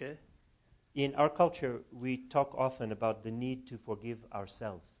 Okay. In our culture, we talk often about the need to forgive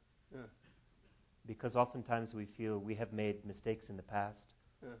ourselves. Yeah. Because oftentimes we feel we have made mistakes in the past,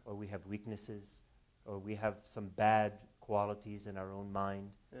 Yeah. or we have weaknesses, or we have some bad qualities in our own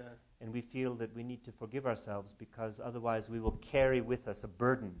mind. Yeah. And we feel that we need to forgive ourselves because otherwise we will carry with us a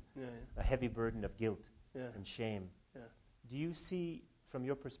burden, Yeah. a heavy burden of guilt Yeah. and shame. Yeah. Do you see, from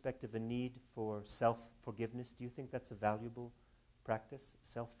your perspective, a need for self-forgiveness? Do you think that's a valuable practice,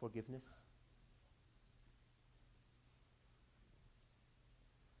 self-forgiveness?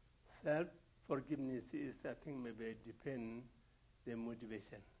 Self-forgiveness is, I think, maybe depend the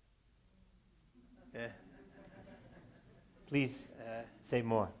motivation. Yeah. Please say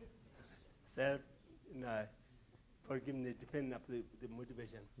more. Forgiveness depends on the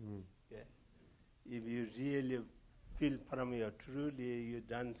motivation. Yeah. If you really feel from your truly you've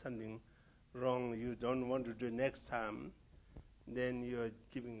done something wrong, you don't want to do next time, then you're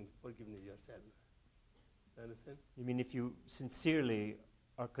giving forgiveness yourself. Understand? You mean if you sincerely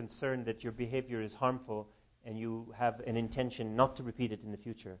are concerned that your behavior is harmful and you have an intention not to repeat it in the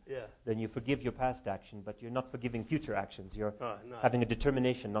future, Yeah. then you forgive your past action, but you're not forgiving future actions. You're No. having a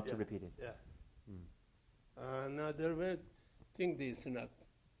determination not to repeat it. Yeah. Now there were think this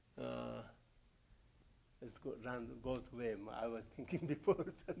goes away. I was thinking before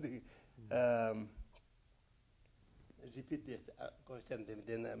something. Repeat this question,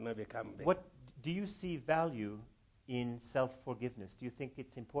 then maybe come back. What do you see value in self-forgiveness? Do you think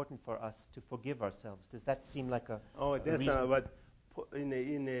it's important for us to forgive ourselves? Does that seem like a That's reason? what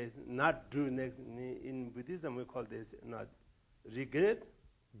not do next. In Buddhism, we call this not regret.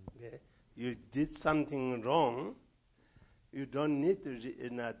 Okay, you did something wrong. You don't need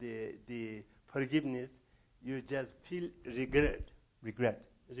the forgiveness. You just feel regret. Regret.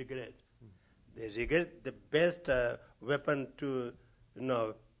 The regret, the best weapon to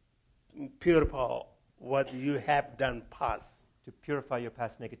purify what you have done past. To purify your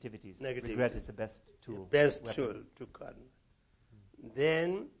past negativities. Regret is the best tool. Best weapon. tool to cut.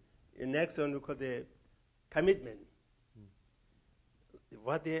 Then the next one we call the commitment.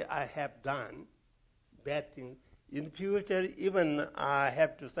 What I have done, bad thing, in future, even I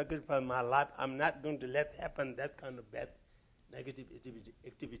have to sacrifice my life, I'm not going to let happen that kind of bad negative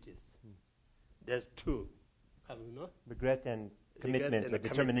activities. There's two. Regret and commitment Regret and or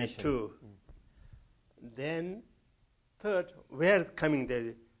determination. Two. Then third, where coming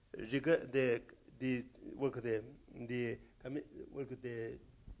the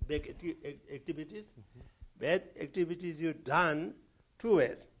bad activities? Bad activities you done two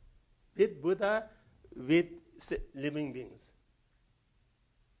ways: with Buddha, with living beings.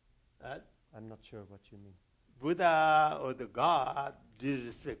 I'm not sure what you mean. Buddha or the God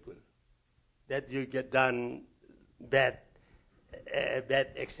disrespectful, that you get done bad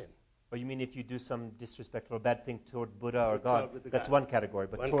action. Or you mean if you do some disrespectful or bad thing toward Buddha or God, that's God. one category,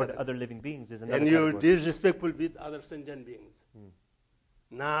 but One toward category. other living beings is another And you category. disrespectful with other sentient beings.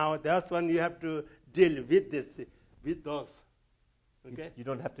 Now that's when you have to deal with this, with those. Okay? You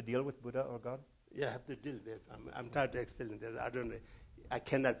don't have to deal with Buddha or God? You have to deal with this. I'm trying to explain that. I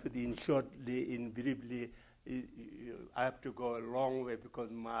cannot put in shortly, in briefly. I have to go a long way because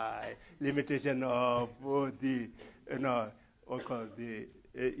my limitation of the,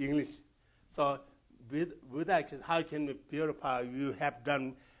 English. So with Buddha actions, how can we purify? You have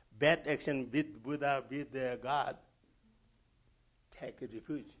done bad action with Buddha, with God. Take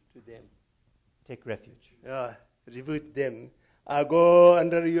refuge to them. Take refuge. Refuge them. I go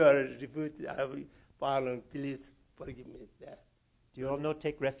under your refuge. Pardon, please forgive me. Do you all know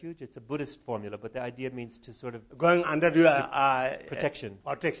take refuge? It's a Buddhist formula, but the idea means to sort of Going under your protection.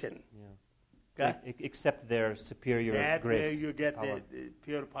 Protection. Yeah. Okay? Accept their superior That grace. way you get power. the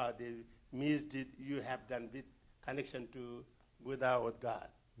pure power, the misdeed you have done with connection to Buddha or God.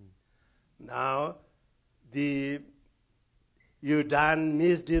 Now, you done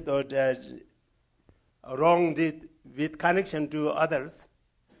misdeed or wrong deed with connection to others,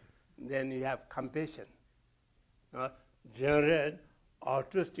 then you have compassion. Generate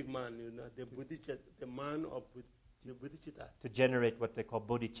altruistic man, the bodhicitta, the man of the bodhicitta. To generate what they call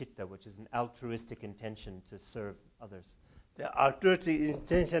bodhicitta, which is an altruistic intention to serve others. The altruistic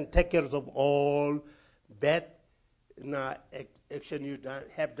intention takes care of all bad action you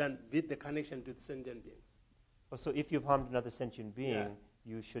have done with the connection to the sentient beings. So if you've harmed another sentient being,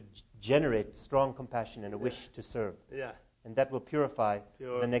 you should generate strong compassion and a wish to serve. Yeah. And that will purify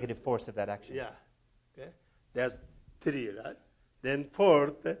the negative force of that action. Yeah. Okay. That's three, right? Then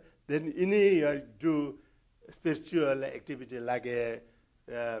fourth, then you do spiritual activity like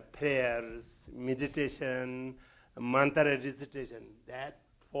prayers, meditation, mantra recitation. That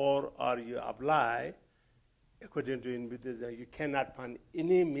four are you apply according to in Buddhism. You cannot find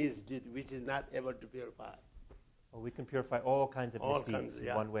any misdeed which is not able to purify. Well, we can purify all kinds of misdeeds in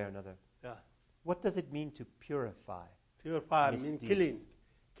yeah. one way or another. Yeah. What does it mean to purify? Purify means clean,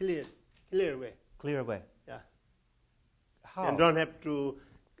 clear way. Clear way. Yeah. How? And don't have to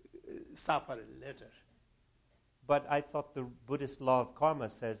suffer later. But I thought the Buddhist law of karma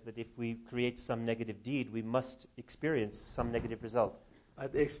says that if we create some negative deed, we must experience some negative result.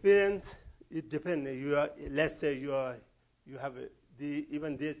 The experience, it depends. Let's say you have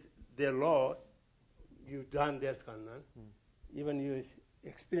their law. You done this kind of, even you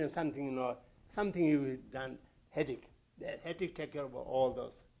experience something, something you done headache. The headache take care of all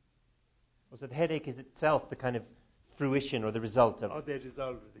those. So the headache is itself the kind of fruition or the result of. Or they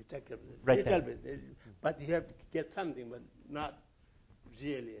resolve it. They take care of it. Right Little then. bit. But you have to get something, but not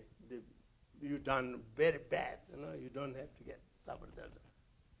really. You done very bad. You don't have to get suffered. Does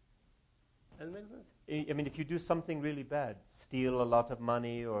that make sense? I mean, if you do something really bad, steal a lot of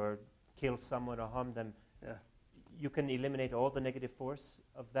money or kill someone or harm them, you can eliminate all the negative force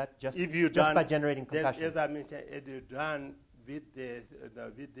of that just by generating compassion. As I mentioned, if you done with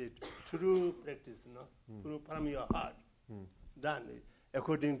the true practice, through from your heart, done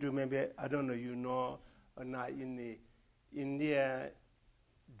according to maybe I don't know, or not in the India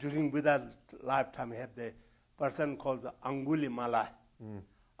during Buddha's lifetime, have the person called the Angulimala.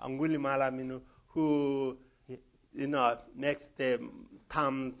 Angulimala means who makes the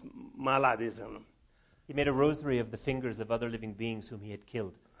thumbs mala. He made a rosary of the fingers of other living beings whom he had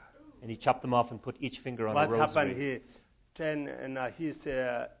killed, and he chopped them off and put each finger on a rosary. What happened? His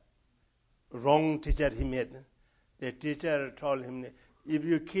wrong teacher he made. The teacher told him, if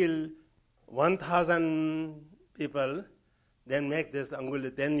you kill 1,000 people, then make this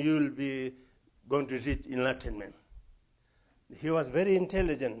anguli, then you will be going to reach enlightenment. He was very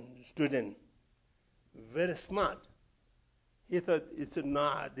intelligent student, very smart. He thought it's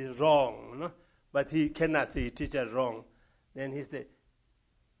wrong, but he cannot say teacher wrong. Then he said,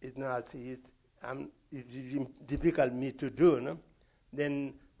 it's difficult me to do.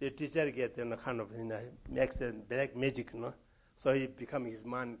 Then the teacher get kind of makes a black magic, So he become his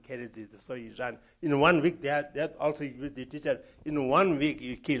man carries it. So he ran in 1 week. That also with the teacher in 1 week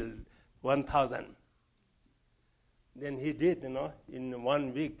he killed 1,000. Then he did, in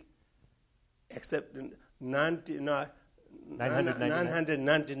 1 week, except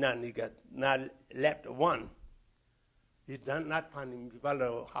 999 he got. Now left one. He did not find people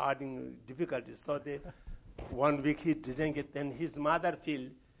are having difficulties. So 1 week he didn't get. Then his mother feel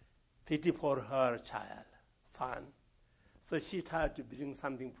pity for her child, son. So she tried to bring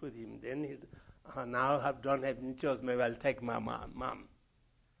something for him. Then he's now don't have any choice. Maybe I'll take my mom.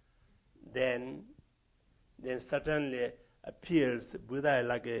 Then suddenly appears Buddha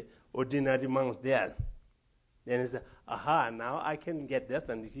like a ordinary monk there. Then he said, now I can get this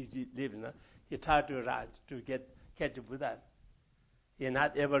one. He lives. He tried to run to catch Buddha. He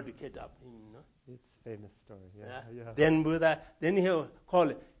not able to catch up him. It's a famous story. Yeah. Then Buddha, then he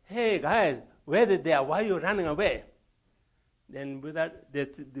called, hey guys, where did they are? Why are you running away? Then Buddha,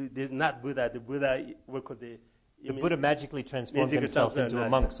 there's not Buddha. The Buddha, what could the Buddha magically transformed himself into a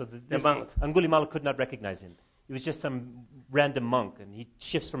monk. So the monks. Angulimala could not recognize him. He was just some random monk, and he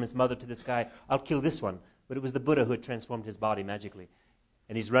shifts from his mother to this guy. I'll kill this one. But it was the Buddha who had transformed his body magically.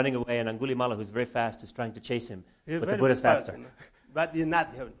 And he's running away, and Angulimala, who's very fast, is trying to chase him. But the Buddha's faster. But he's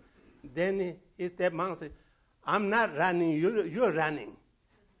not him. Then the monk said, I'm not running, you're running.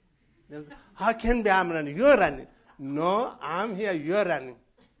 How can be I'm running? You're running. No, I'm here, you're running.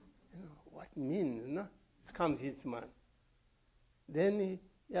 What means? It comes his man. Then he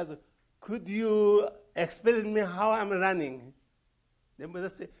asked, could you explain me how I'm running? The Buddha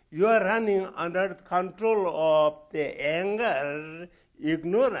said, you are running under the control of the anger,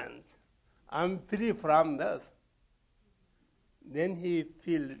 ignorance. I'm free from this. Then he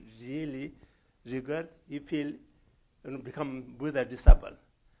feel really regret. He feel become Buddha disciple.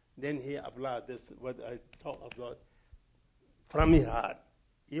 Then he applied this, what I talked about, from his heart.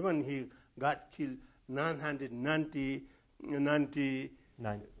 Even he got killed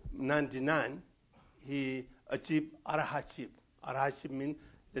 999, he achieved arahatship. Arahatship means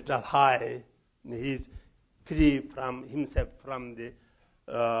little high. He's free from himself from the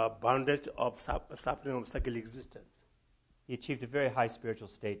bondage of suffering of cyclic existence. He achieved a very high spiritual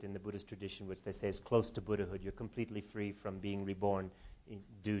state in the Buddhist tradition, which they say is close to Buddhahood. You're completely free from being reborn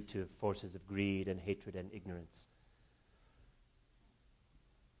due to forces of greed and hatred and ignorance.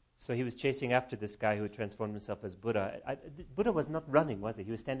 So he was chasing after this guy who had transformed himself as Buddha. Buddha was not running, was he? He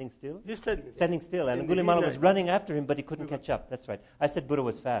was standing still? He was standing still. And Angulimala was running after him, but he couldn't catch up. That's right. I said Buddha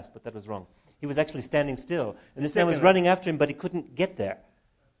was fast, but that was wrong. He was actually standing still. And this man was running after him, but he couldn't get there.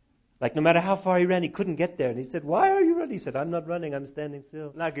 Like no matter how far he ran, he couldn't get there. And he said, why are you running? He said, I'm not running, I'm standing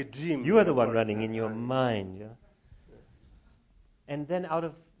still. Like a dream. You are the one running in your mind. Yeah? And then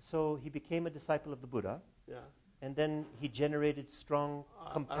so he became a disciple of the Buddha. Yeah. And then he generated strong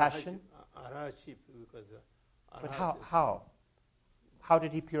compassion. Arahatship. But how? How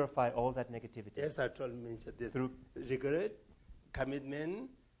did he purify all that negativity? Yes, I mentioned this. Through regret, commitment,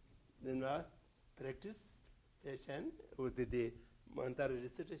 practice, patience, with the mantra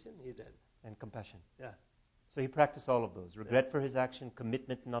recitation, he did. And compassion. Yeah. So he practiced all of those. Regret for his action,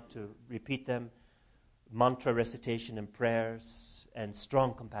 commitment not to repeat them, mantra recitation and prayers, and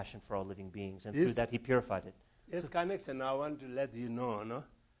strong compassion for all living beings. And through that he purified it. Yes, connection, I want to let you know,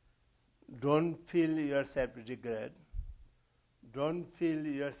 don't feel yourself regret. Don't feel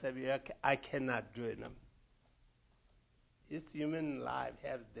yourself, I cannot do it. This human life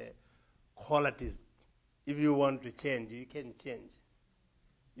has the qualities. If you want to change, you can change.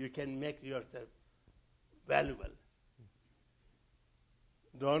 You can make yourself valuable.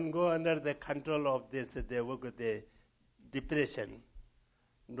 Don't go under the control of the depression.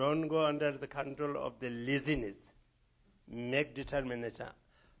 Don't go under the control of the laziness. Make determination.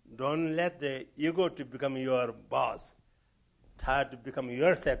 Don't let the ego to become your boss. Try to become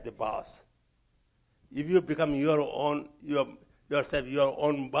yourself the boss. If you become yourself your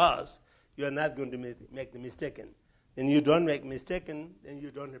own boss, you are not going to make the mistake. Then you don't make mistake, then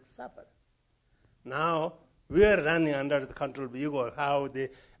you don't have to suffer. Now, we are running under the control of ego, how the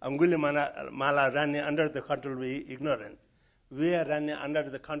Angulimala running under the control of ignorance. We are running under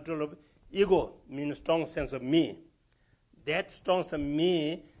the control of ego, means strong sense of me. That strong sense of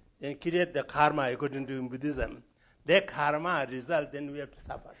me then create the karma according to Buddhism. That karma result, then we have to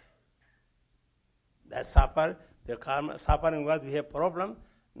suffer. That the karma, suffering what we have problem,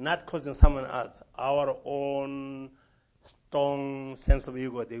 not causing someone else. Our own strong sense of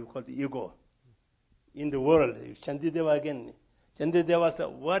ego, they call the ego. In the world, Shantideva again. Shantideva said,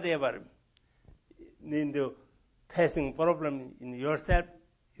 whatever in the facing problem in yourself,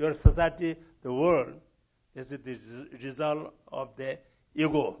 your society, the world, this is the result of the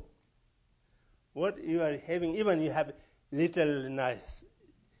ego. What you are having, even you have little nice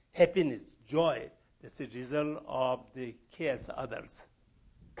happiness, joy, that's the result of the cares others.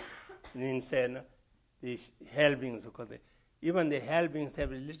 Insane, the hell beings, because even the hell beings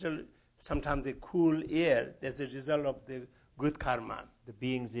have a little, sometimes a cool air. That's the result of the good karma. The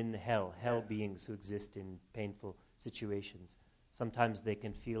beings in hell beings who exist in painful situations. Sometimes they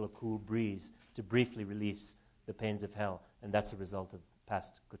can feel a cool breeze to briefly release the pains of hell, and that's a result of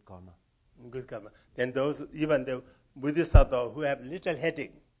past good karma. Good karma. Then those, even the Buddhists who have little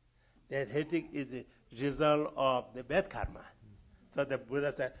headache, that headache is a result of the bad karma. So the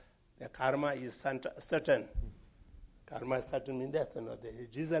Buddha said, the karma is certain. Karma is certain means that's not the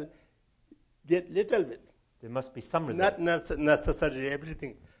result. Get little bit. There must be some result. Not necessarily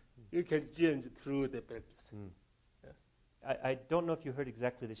everything. You can change through the practice. Yeah. I don't know if you heard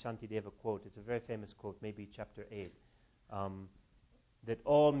exactly the Shantideva quote. It's a very famous quote, maybe chapter 8. That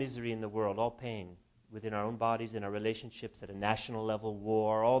all misery in the world, all pain within our own bodies, in our relationships, at a national level,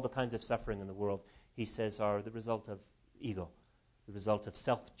 war, all the kinds of suffering in the world, he says, are the result of ego. The result of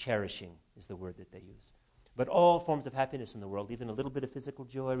self-cherishing is the word that they use. But all forms of happiness in the world, even a little bit of physical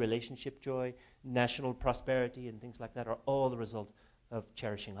joy, relationship joy, national prosperity, and things like that, are all the result of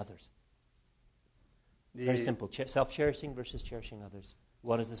cherishing others. Very simple. Self-cherishing versus cherishing others.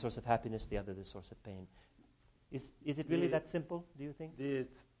 One is the source of happiness, the other the source of pain. Is it really that simple, do you think?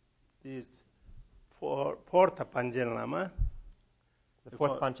 This fourth Panchen Lama. The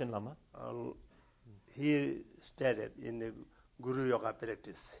fourth Panchen Lama? He stated in the Guru Yoga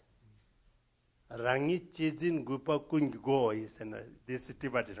practice. Rangi chizin gupa kungi go is this is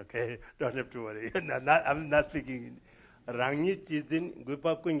Tibetan, okay? Don't have to worry. I'm not speaking. Rangi chizin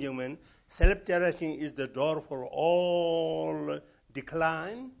gupa kungi means self-cherishing is the door for all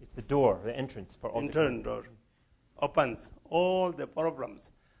decline. It's the door, the entrance for all decline. Door opens all the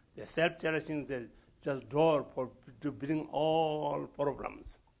problems. The self-cherishing is just door to bring all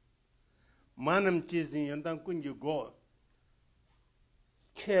problems. Manam chizin yandang kungi go.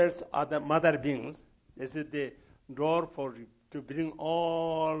 Cares other mother beings. This is the door to bring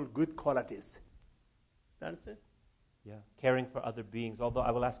all good qualities. That's it. Yeah, caring for other beings. Although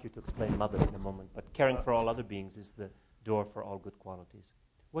I will ask you to explain mother in a moment, but caring for all other beings is the door for all good qualities.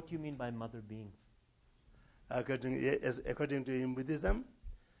 What do you mean by mother beings? According to in Buddhism,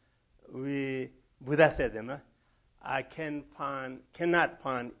 Buddha said, I cannot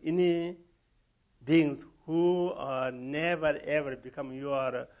find any beings who never ever become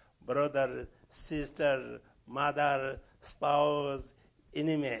your brother, sister, mother, spouse,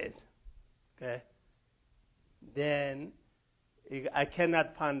 enemies. Okay? Then I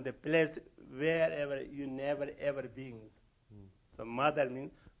cannot find the place wherever you never ever beings. So mother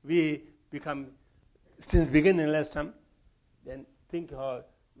means we become, since beginning last time, then think how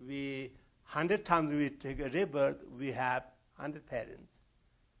 100 times we take a rebirth, we have 100 parents.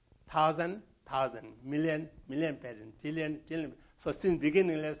 1,000, million parents, trillion. So since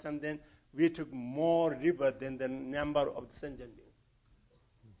beginning last time, then we took more rebirth than the number of the sentient beings.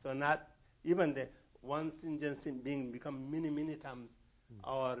 So not even the one sentient being become many times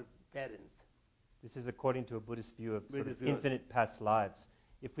our parents. This is according to a Buddhist view of sort of infinite past lives.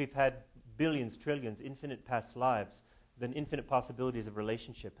 If we've had billions, trillions, infinite past lives, then infinite possibilities of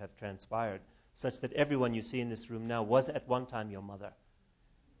relationship have transpired, such that everyone you see in this room now was at one time your mother.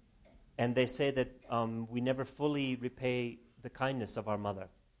 And they say that we never fully repay the kindness of our mother.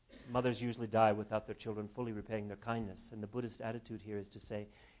 Mothers usually die without their children fully repaying their kindness. And the Buddhist attitude here is to say,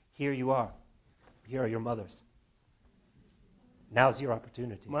 here you are. Here are your mothers. Now's your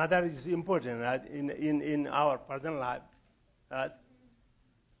opportunity. Mother is important in our personal life.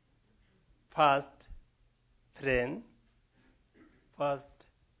 First friend, first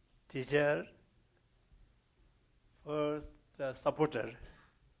teacher, first supporter.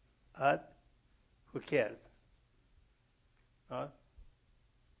 Who cares?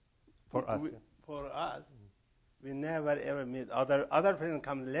 For us. For us, we never ever meet. Other friend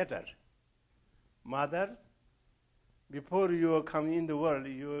comes later. Mothers, before you come in the world,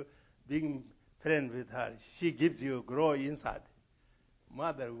 you being friend with her. She gives you grow inside.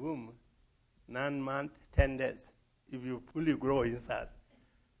 Mother womb, 9 months, 10 days. If you fully grow inside,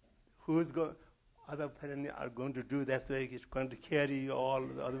 other parents are going to do that way? It's going to carry you all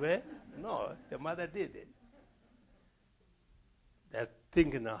the other way? No, the mother did it. That's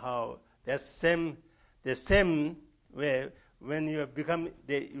thinking how the same way when you become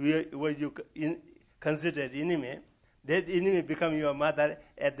what you considered enemy, that enemy become your mother.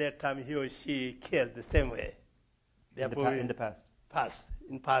 At that time, he or she cares the same way. In the past. past,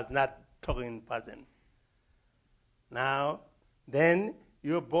 not talking in present. Now, then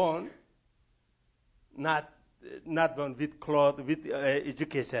you're born, not born with clothes, with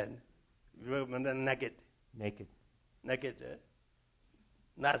education. You're naked. Naked.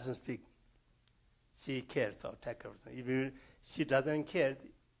 Doesn't speak. She cares or take care of something. If she doesn't care,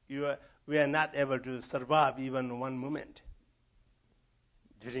 we are not able to survive even 1 moment.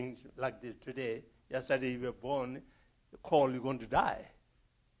 During like this today, yesterday you were born, cold, you're going to die.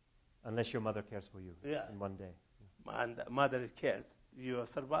 Unless your mother cares for you in one day. And the mother cares, you will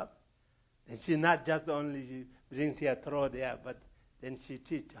survive. And she not just only she brings here, throw there, but then she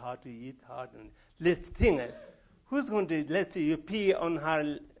teach how to eat, how to. Let's think, who's going to, let's say you pee on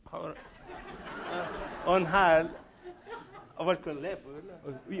her what called lap?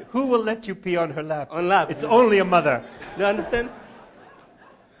 Who will let you pee on her lap? On lap. It's only a mother. Do you understand?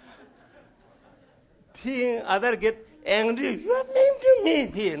 Peeing, other get angry. You are mean to me,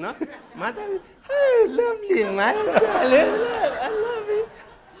 pee, no? Mother, oh, lovely, my child, I love you.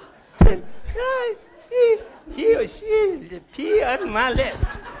 He or she pee on my lap.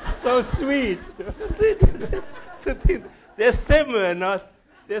 So sweet. So the same way, not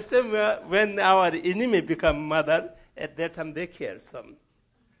the same way when our enemy become mother, at that time they care some.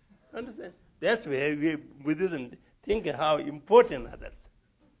 Understand? That's where we Buddhism think how important others.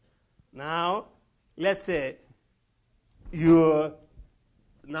 Now, let's say you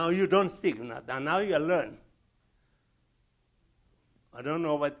don't speak now you learn. I don't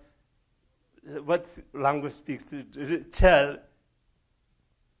know what language speaks to child.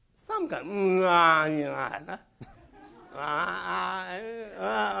 Some kind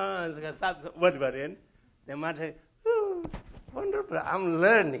whatever. They might say, oh, wonderful, I'm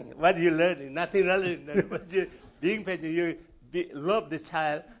learning. What are you learning? Nothing learning. Being patient, you love the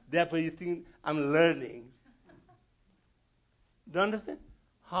child, therefore you think, I'm learning. Do you understand?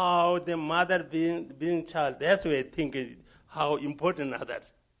 How the mother being child, that's why I think how important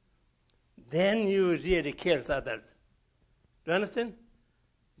others. Then you really care others. Do you understand?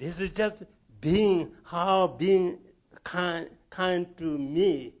 This is just being kind to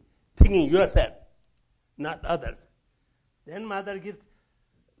me, thinking yourself, not others. Then mother gives,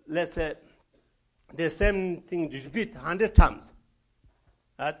 let's say, the same thing repeat 100 times.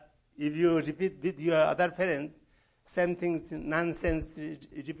 If you repeat with your other parents, same things, nonsense,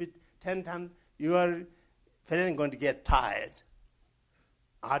 repeat 10 times, your parents going to get tired.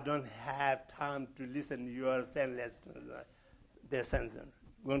 I don't have time to listen to your senseless, their sense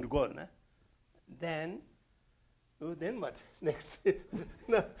going to go. No? Then what? Next.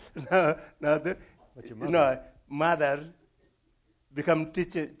 Mother become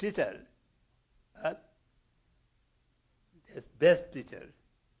teacher. Yes, best teacher.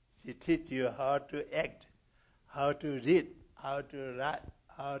 She teach you how to act, how to read, how to write,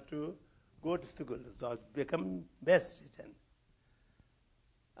 how to go to school. So become best teacher.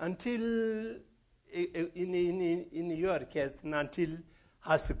 Until, in your case, until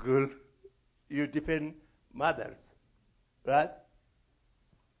high school, you depend mothers, right?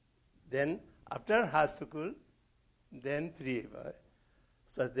 Then after high school, then free. Right?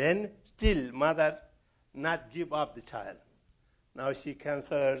 So then still mother not give up the child. Now she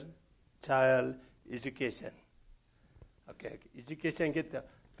considers child education. Okay, education get the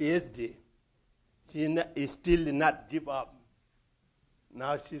PhD. She is still not give up.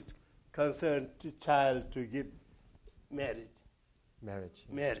 Now she's concerned to child to give marriage.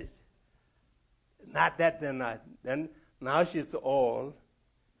 Not that they're not. Then now she's old,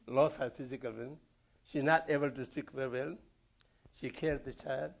 lost her physical will. She's not able to speak very well. She cares the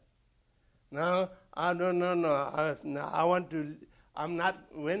child. Now, I don't know. I want to, I'm not,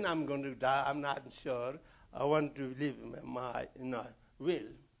 when I'm going to die, I'm not sure. I want to leave my will.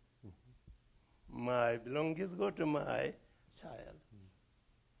 Mm-hmm. My belongings go to my child.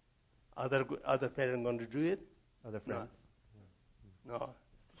 Mm-hmm. Other parents going to do it? Other friends? No.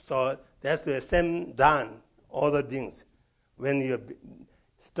 So that's the same done, other things. When you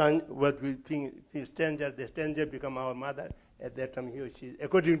what we think stranger, the stranger become our mother. At that time, he or she,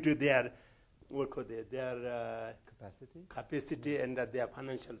 according to their capacity and their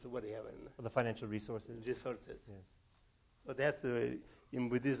financials, whatever. For the financial resources. Yes. So that's in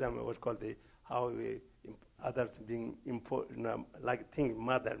Buddhism what's called how others being important, like think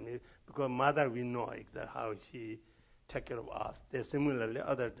mother, because mother we know exactly how she take care of us. They similarly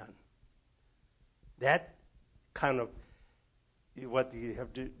other done. That kind of what you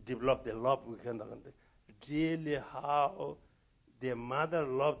have to develop the love we can really how the mother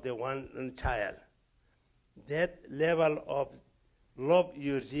loved the one child. That level of love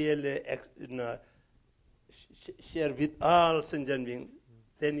you really share with all sentient beings,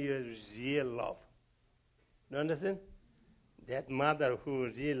 then your real love. Do you understand? That mother who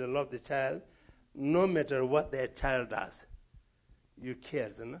really loves the child, no matter what that child does, you care,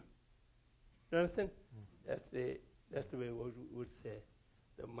 you know? Do you understand? That's the way we would say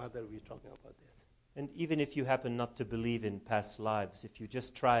the mother we're talking about this. And even if you happen not to believe in past lives, if you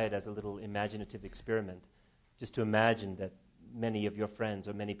just try it as a little imaginative experiment, just to imagine that many of your friends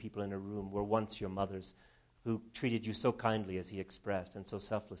or many people in a room were once your mothers who treated you so kindly as he expressed and so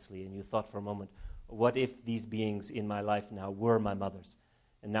selflessly, and you thought for a moment, what if these beings in my life now were my mothers?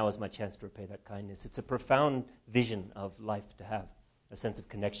 And now is my chance to repay that kindness. It's a profound vision of life to have, a sense of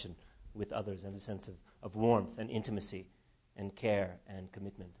connection with others and a sense of warmth and intimacy and care and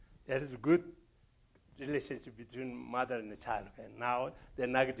commitment. That is a good relationship between mother and the child. And now the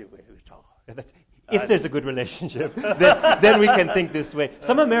negative way we talk. If there's a good relationship, then we can think this way.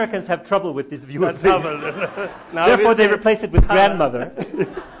 Some Americans have trouble with this view of things. Therefore, they replace it with grandmother.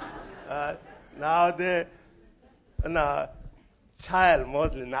 Now the child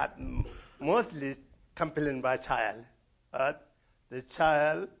mostly complained by child. The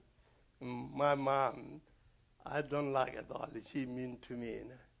child, my mom, I don't like at all. She mean to me. You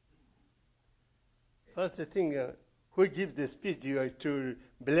know? First thing, who gives the speech? You have to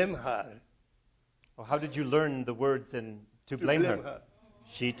blame her. Well, how did you learn the words and to blame her?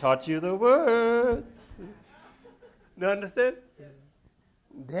 She taught you the words. Do you understand? Yeah.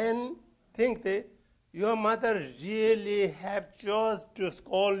 Then think that your mother really have choice to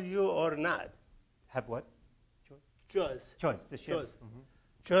scold you or not. Have what? Choice. Choice.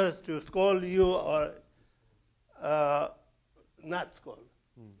 Choice to scold you or not scold.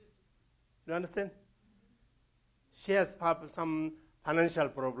 Do you understand? She has some financial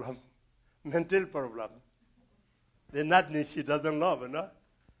problem, mental problem. Then that means she doesn't love, you know?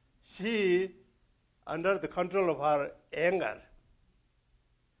 She under the control of her anger.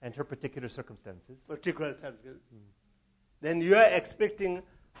 And her particular circumstances. Then you are expecting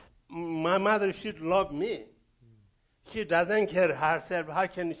my mother should love me. She doesn't care herself. How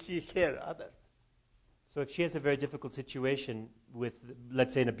can she care others? So if she has a very difficult situation with,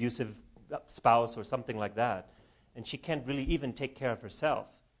 let's say, an abusive spouse or something like that, and she can't really even take care of herself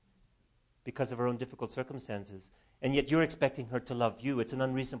because of her own difficult circumstances, and yet you're expecting her to love you, it's an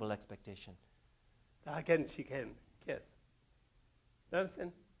unreasonable expectation. How can she care? Yes.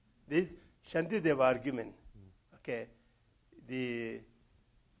 Understand? This Shantideva argument, okay,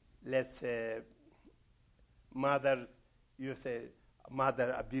 let's say, you say,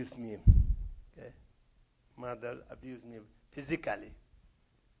 mother abused me, okay? Mother abused me physically.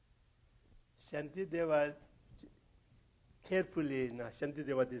 Shantideva, carefully,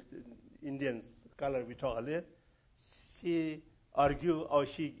 Shantideva, this Indian scholar we talk earlier, he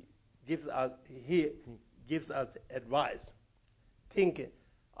gives us advice. Think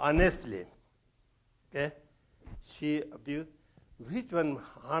honestly, okay? She abused, which one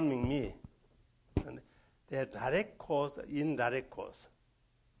harming me? And the direct cause, indirect cause.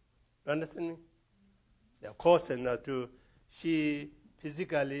 You understand me? The cause she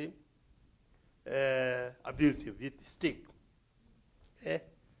physically abused you with stick. Okay?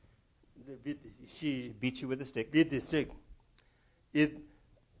 She beat you with a stick. Beat the stick. It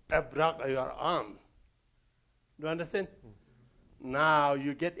broke your arm. Do you understand? Now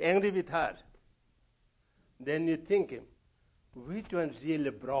you get angry with her. Then you think, which one really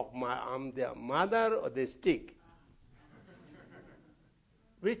broke my arm, the mother or the stick?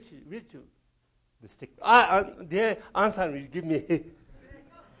 Which? The stick. The answer will give me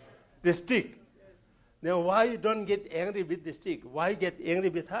the stick. Then why you don't get angry with the stick? Why get angry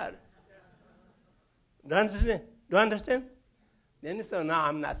with her? Do you understand? Then you say, no,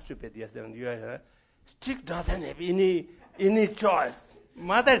 I'm not stupid. Yes, stick doesn't have any choice.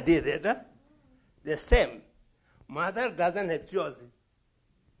 Mother did it. Huh? The same. Mother doesn't have choice.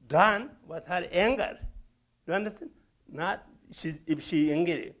 Done with her anger. Do you understand? If she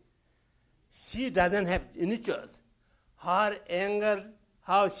angry. She doesn't have any choice. Her anger,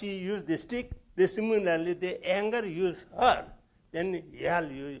 how she used the stick, similarly the anger used her. Then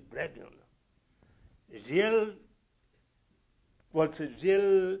you break down. What's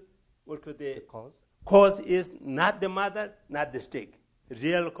the cause? Cause is not the mother, not the stick.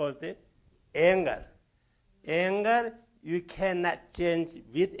 Real cause the anger. Anger you cannot change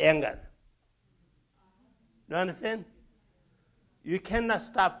with anger. Do you understand? You cannot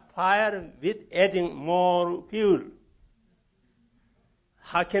stop fire with adding more fuel.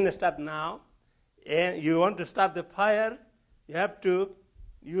 How can you stop now? And you want to stop the fire, you have to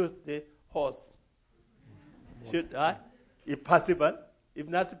use the hose. Should I? If possible, If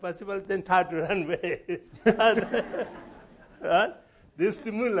not possible, then try to run away. This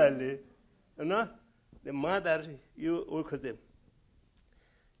similarly, the mother, you work with them.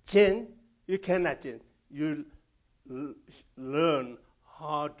 Change, you cannot change. You learn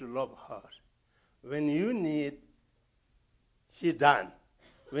how to love her. When you need, she done.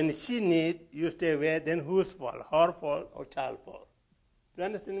 When she need, you stay away, then whose fault? Her fault or child fault? Do you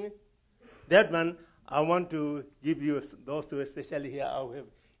understand me? That one, I want to give you those who, especially here, I have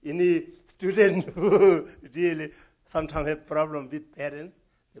any student who really sometimes have problem with parents.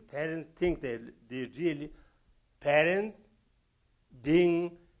 The parents think they really, parents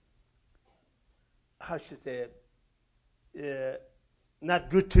being, how should I say, not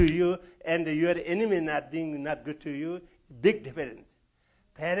good to you, and your enemy not being not good to you, big difference.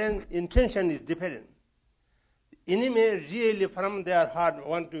 Parents' intention is different. Enemy really from their heart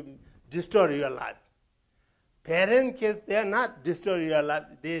want to destroy your life. Parents, case they are not destroy your life.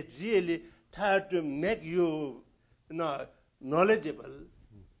 They really try to make you, knowledgeable,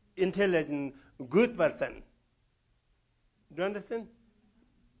 intelligent, good person. Do you understand?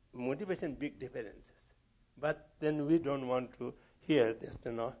 Motivation, big differences. But then we don't want to hear this,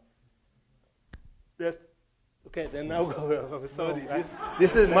 This, okay, then now go. Sorry,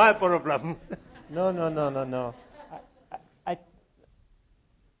 this is my problem. No.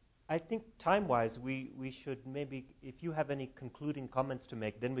 I think time-wise, we should maybe, if you have any concluding comments to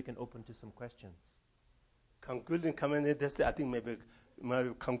make, then we can open to some questions. Concluding comment, I think maybe my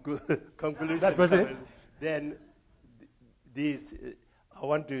conclusion. That was it. Then these, I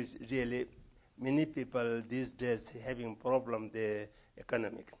want to really, many people these days having problem the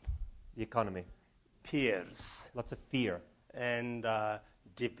economic. The economy. Fears. Lots of fear. And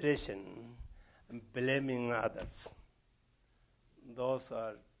depression, blaming others. Those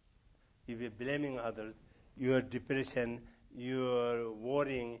are, if you're blaming others, your depression, your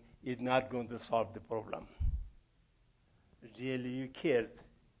worrying is not going to solve the problem. Really you care,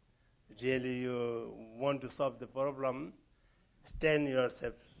 really you want to solve the problem, stand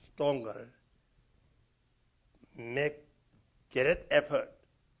yourself stronger, make great effort,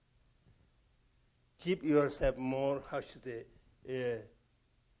 keep yourself more,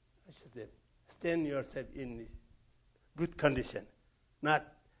 stand yourself in good condition, not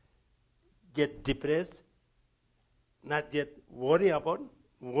get depressed, not get worry about.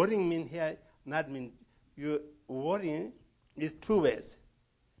 Worrying mean here, not mean you worrying is two ways.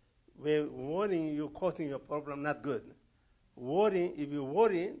 Where worrying, you're causing your problem, not good. Worrying, if you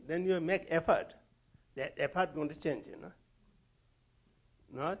worry, then you make effort. That effort going to change,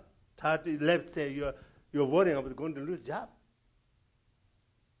 Not let's say you're worrying about going to lose job.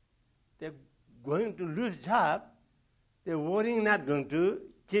 They're going to lose job. They're worrying not going to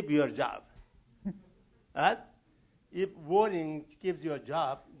keep your job. Right? If worrying keeps your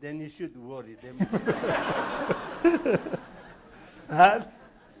job, then you should worry them. Right?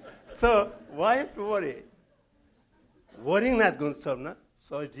 So why have to worry? Worrying not going to solve, no?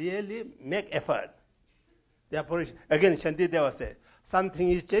 So really make effort. Therefore, again, Shantideva said, something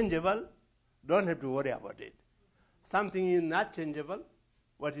is changeable, don't have to worry about it. Something is not changeable,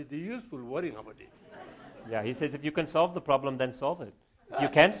 what is the useful worrying about it? Yeah, he says if you can solve the problem, then solve it. If you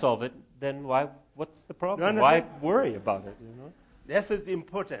can't solve it, then what's the problem? Why worry about it? This is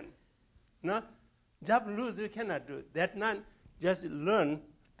important. No? Job lose, you cannot do it. That not just learn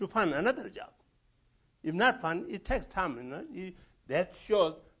to find another job. If not find, it takes time. That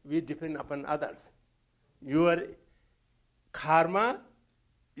shows we depend upon others. Your karma,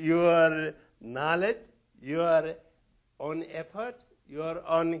 your knowledge, your own effort, your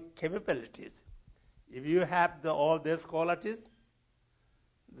own capabilities. If you have all these qualities,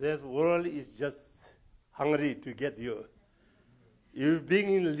 this world is just hungry to get you. You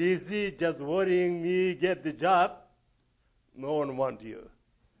being lazy, just worrying me, get the job, no one wants you.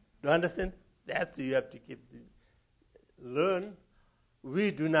 Do you understand? That's you have to learn.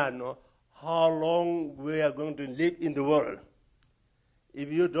 We do not know how long we are going to live in the world.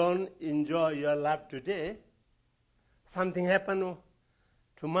 If you don't enjoy your life today, something happen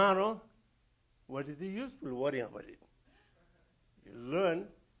tomorrow, what is the useful worrying about it? You learn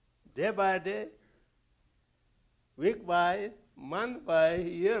day by day, week by, month by,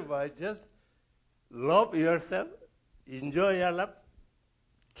 year by, just love yourself, enjoy your life,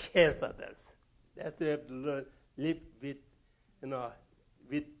 care others. That's the way to learn, live with,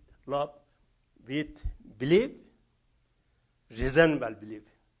 with love, with belief, reasonable belief.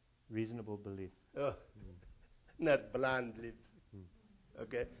 Reasonable belief. Not blind belief.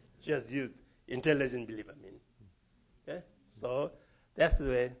 Okay? Just use intelligent belief, Okay? So that's the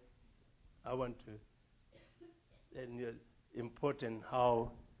way I want to. And important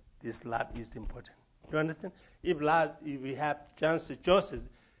how this life is important. You understand? If we have chance choices,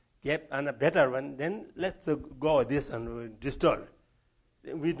 get and a better one, then let's go with this and destroy.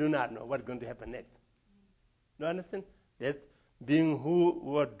 We do not know what's going to happen next. You understand? That's being who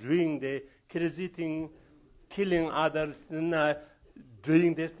were doing the crazy thing, killing others, and,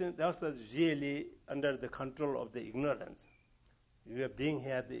 doing this thing, that was really under the control of the ignorance. You are being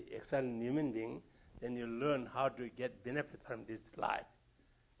here, the excellent human being, then you learn how to get benefit from this life.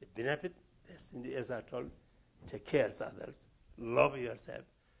 The benefit, as I told, take care of others, love yourself,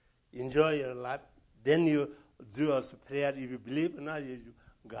 enjoy your life. Then you do also prayer. If you believe,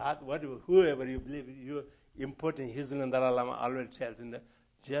 God, whatever, whoever you believe, you're important. His name, Dalai Lama always tells,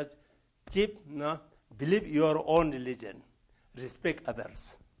 just believe your own religion, respect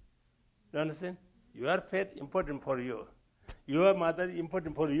others. You understand? Your faith important for you. Your mother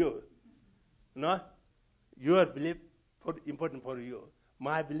important for you. Your belief important for you.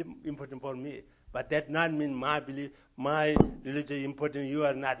 My belief important for me. But that not mean my belief, my religion important, you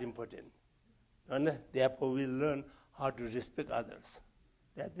are not important. Therefore, we learn how to respect others.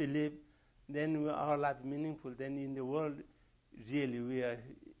 That we live, then our life meaningful. Then in the world, really we are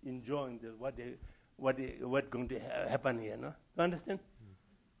enjoying what's going to happen here. No? You understand?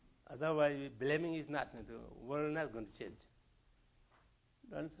 Otherwise, blaming is not, the world is not going to change.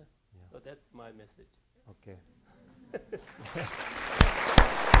 You understand? Yeah. So that's my message. Okay.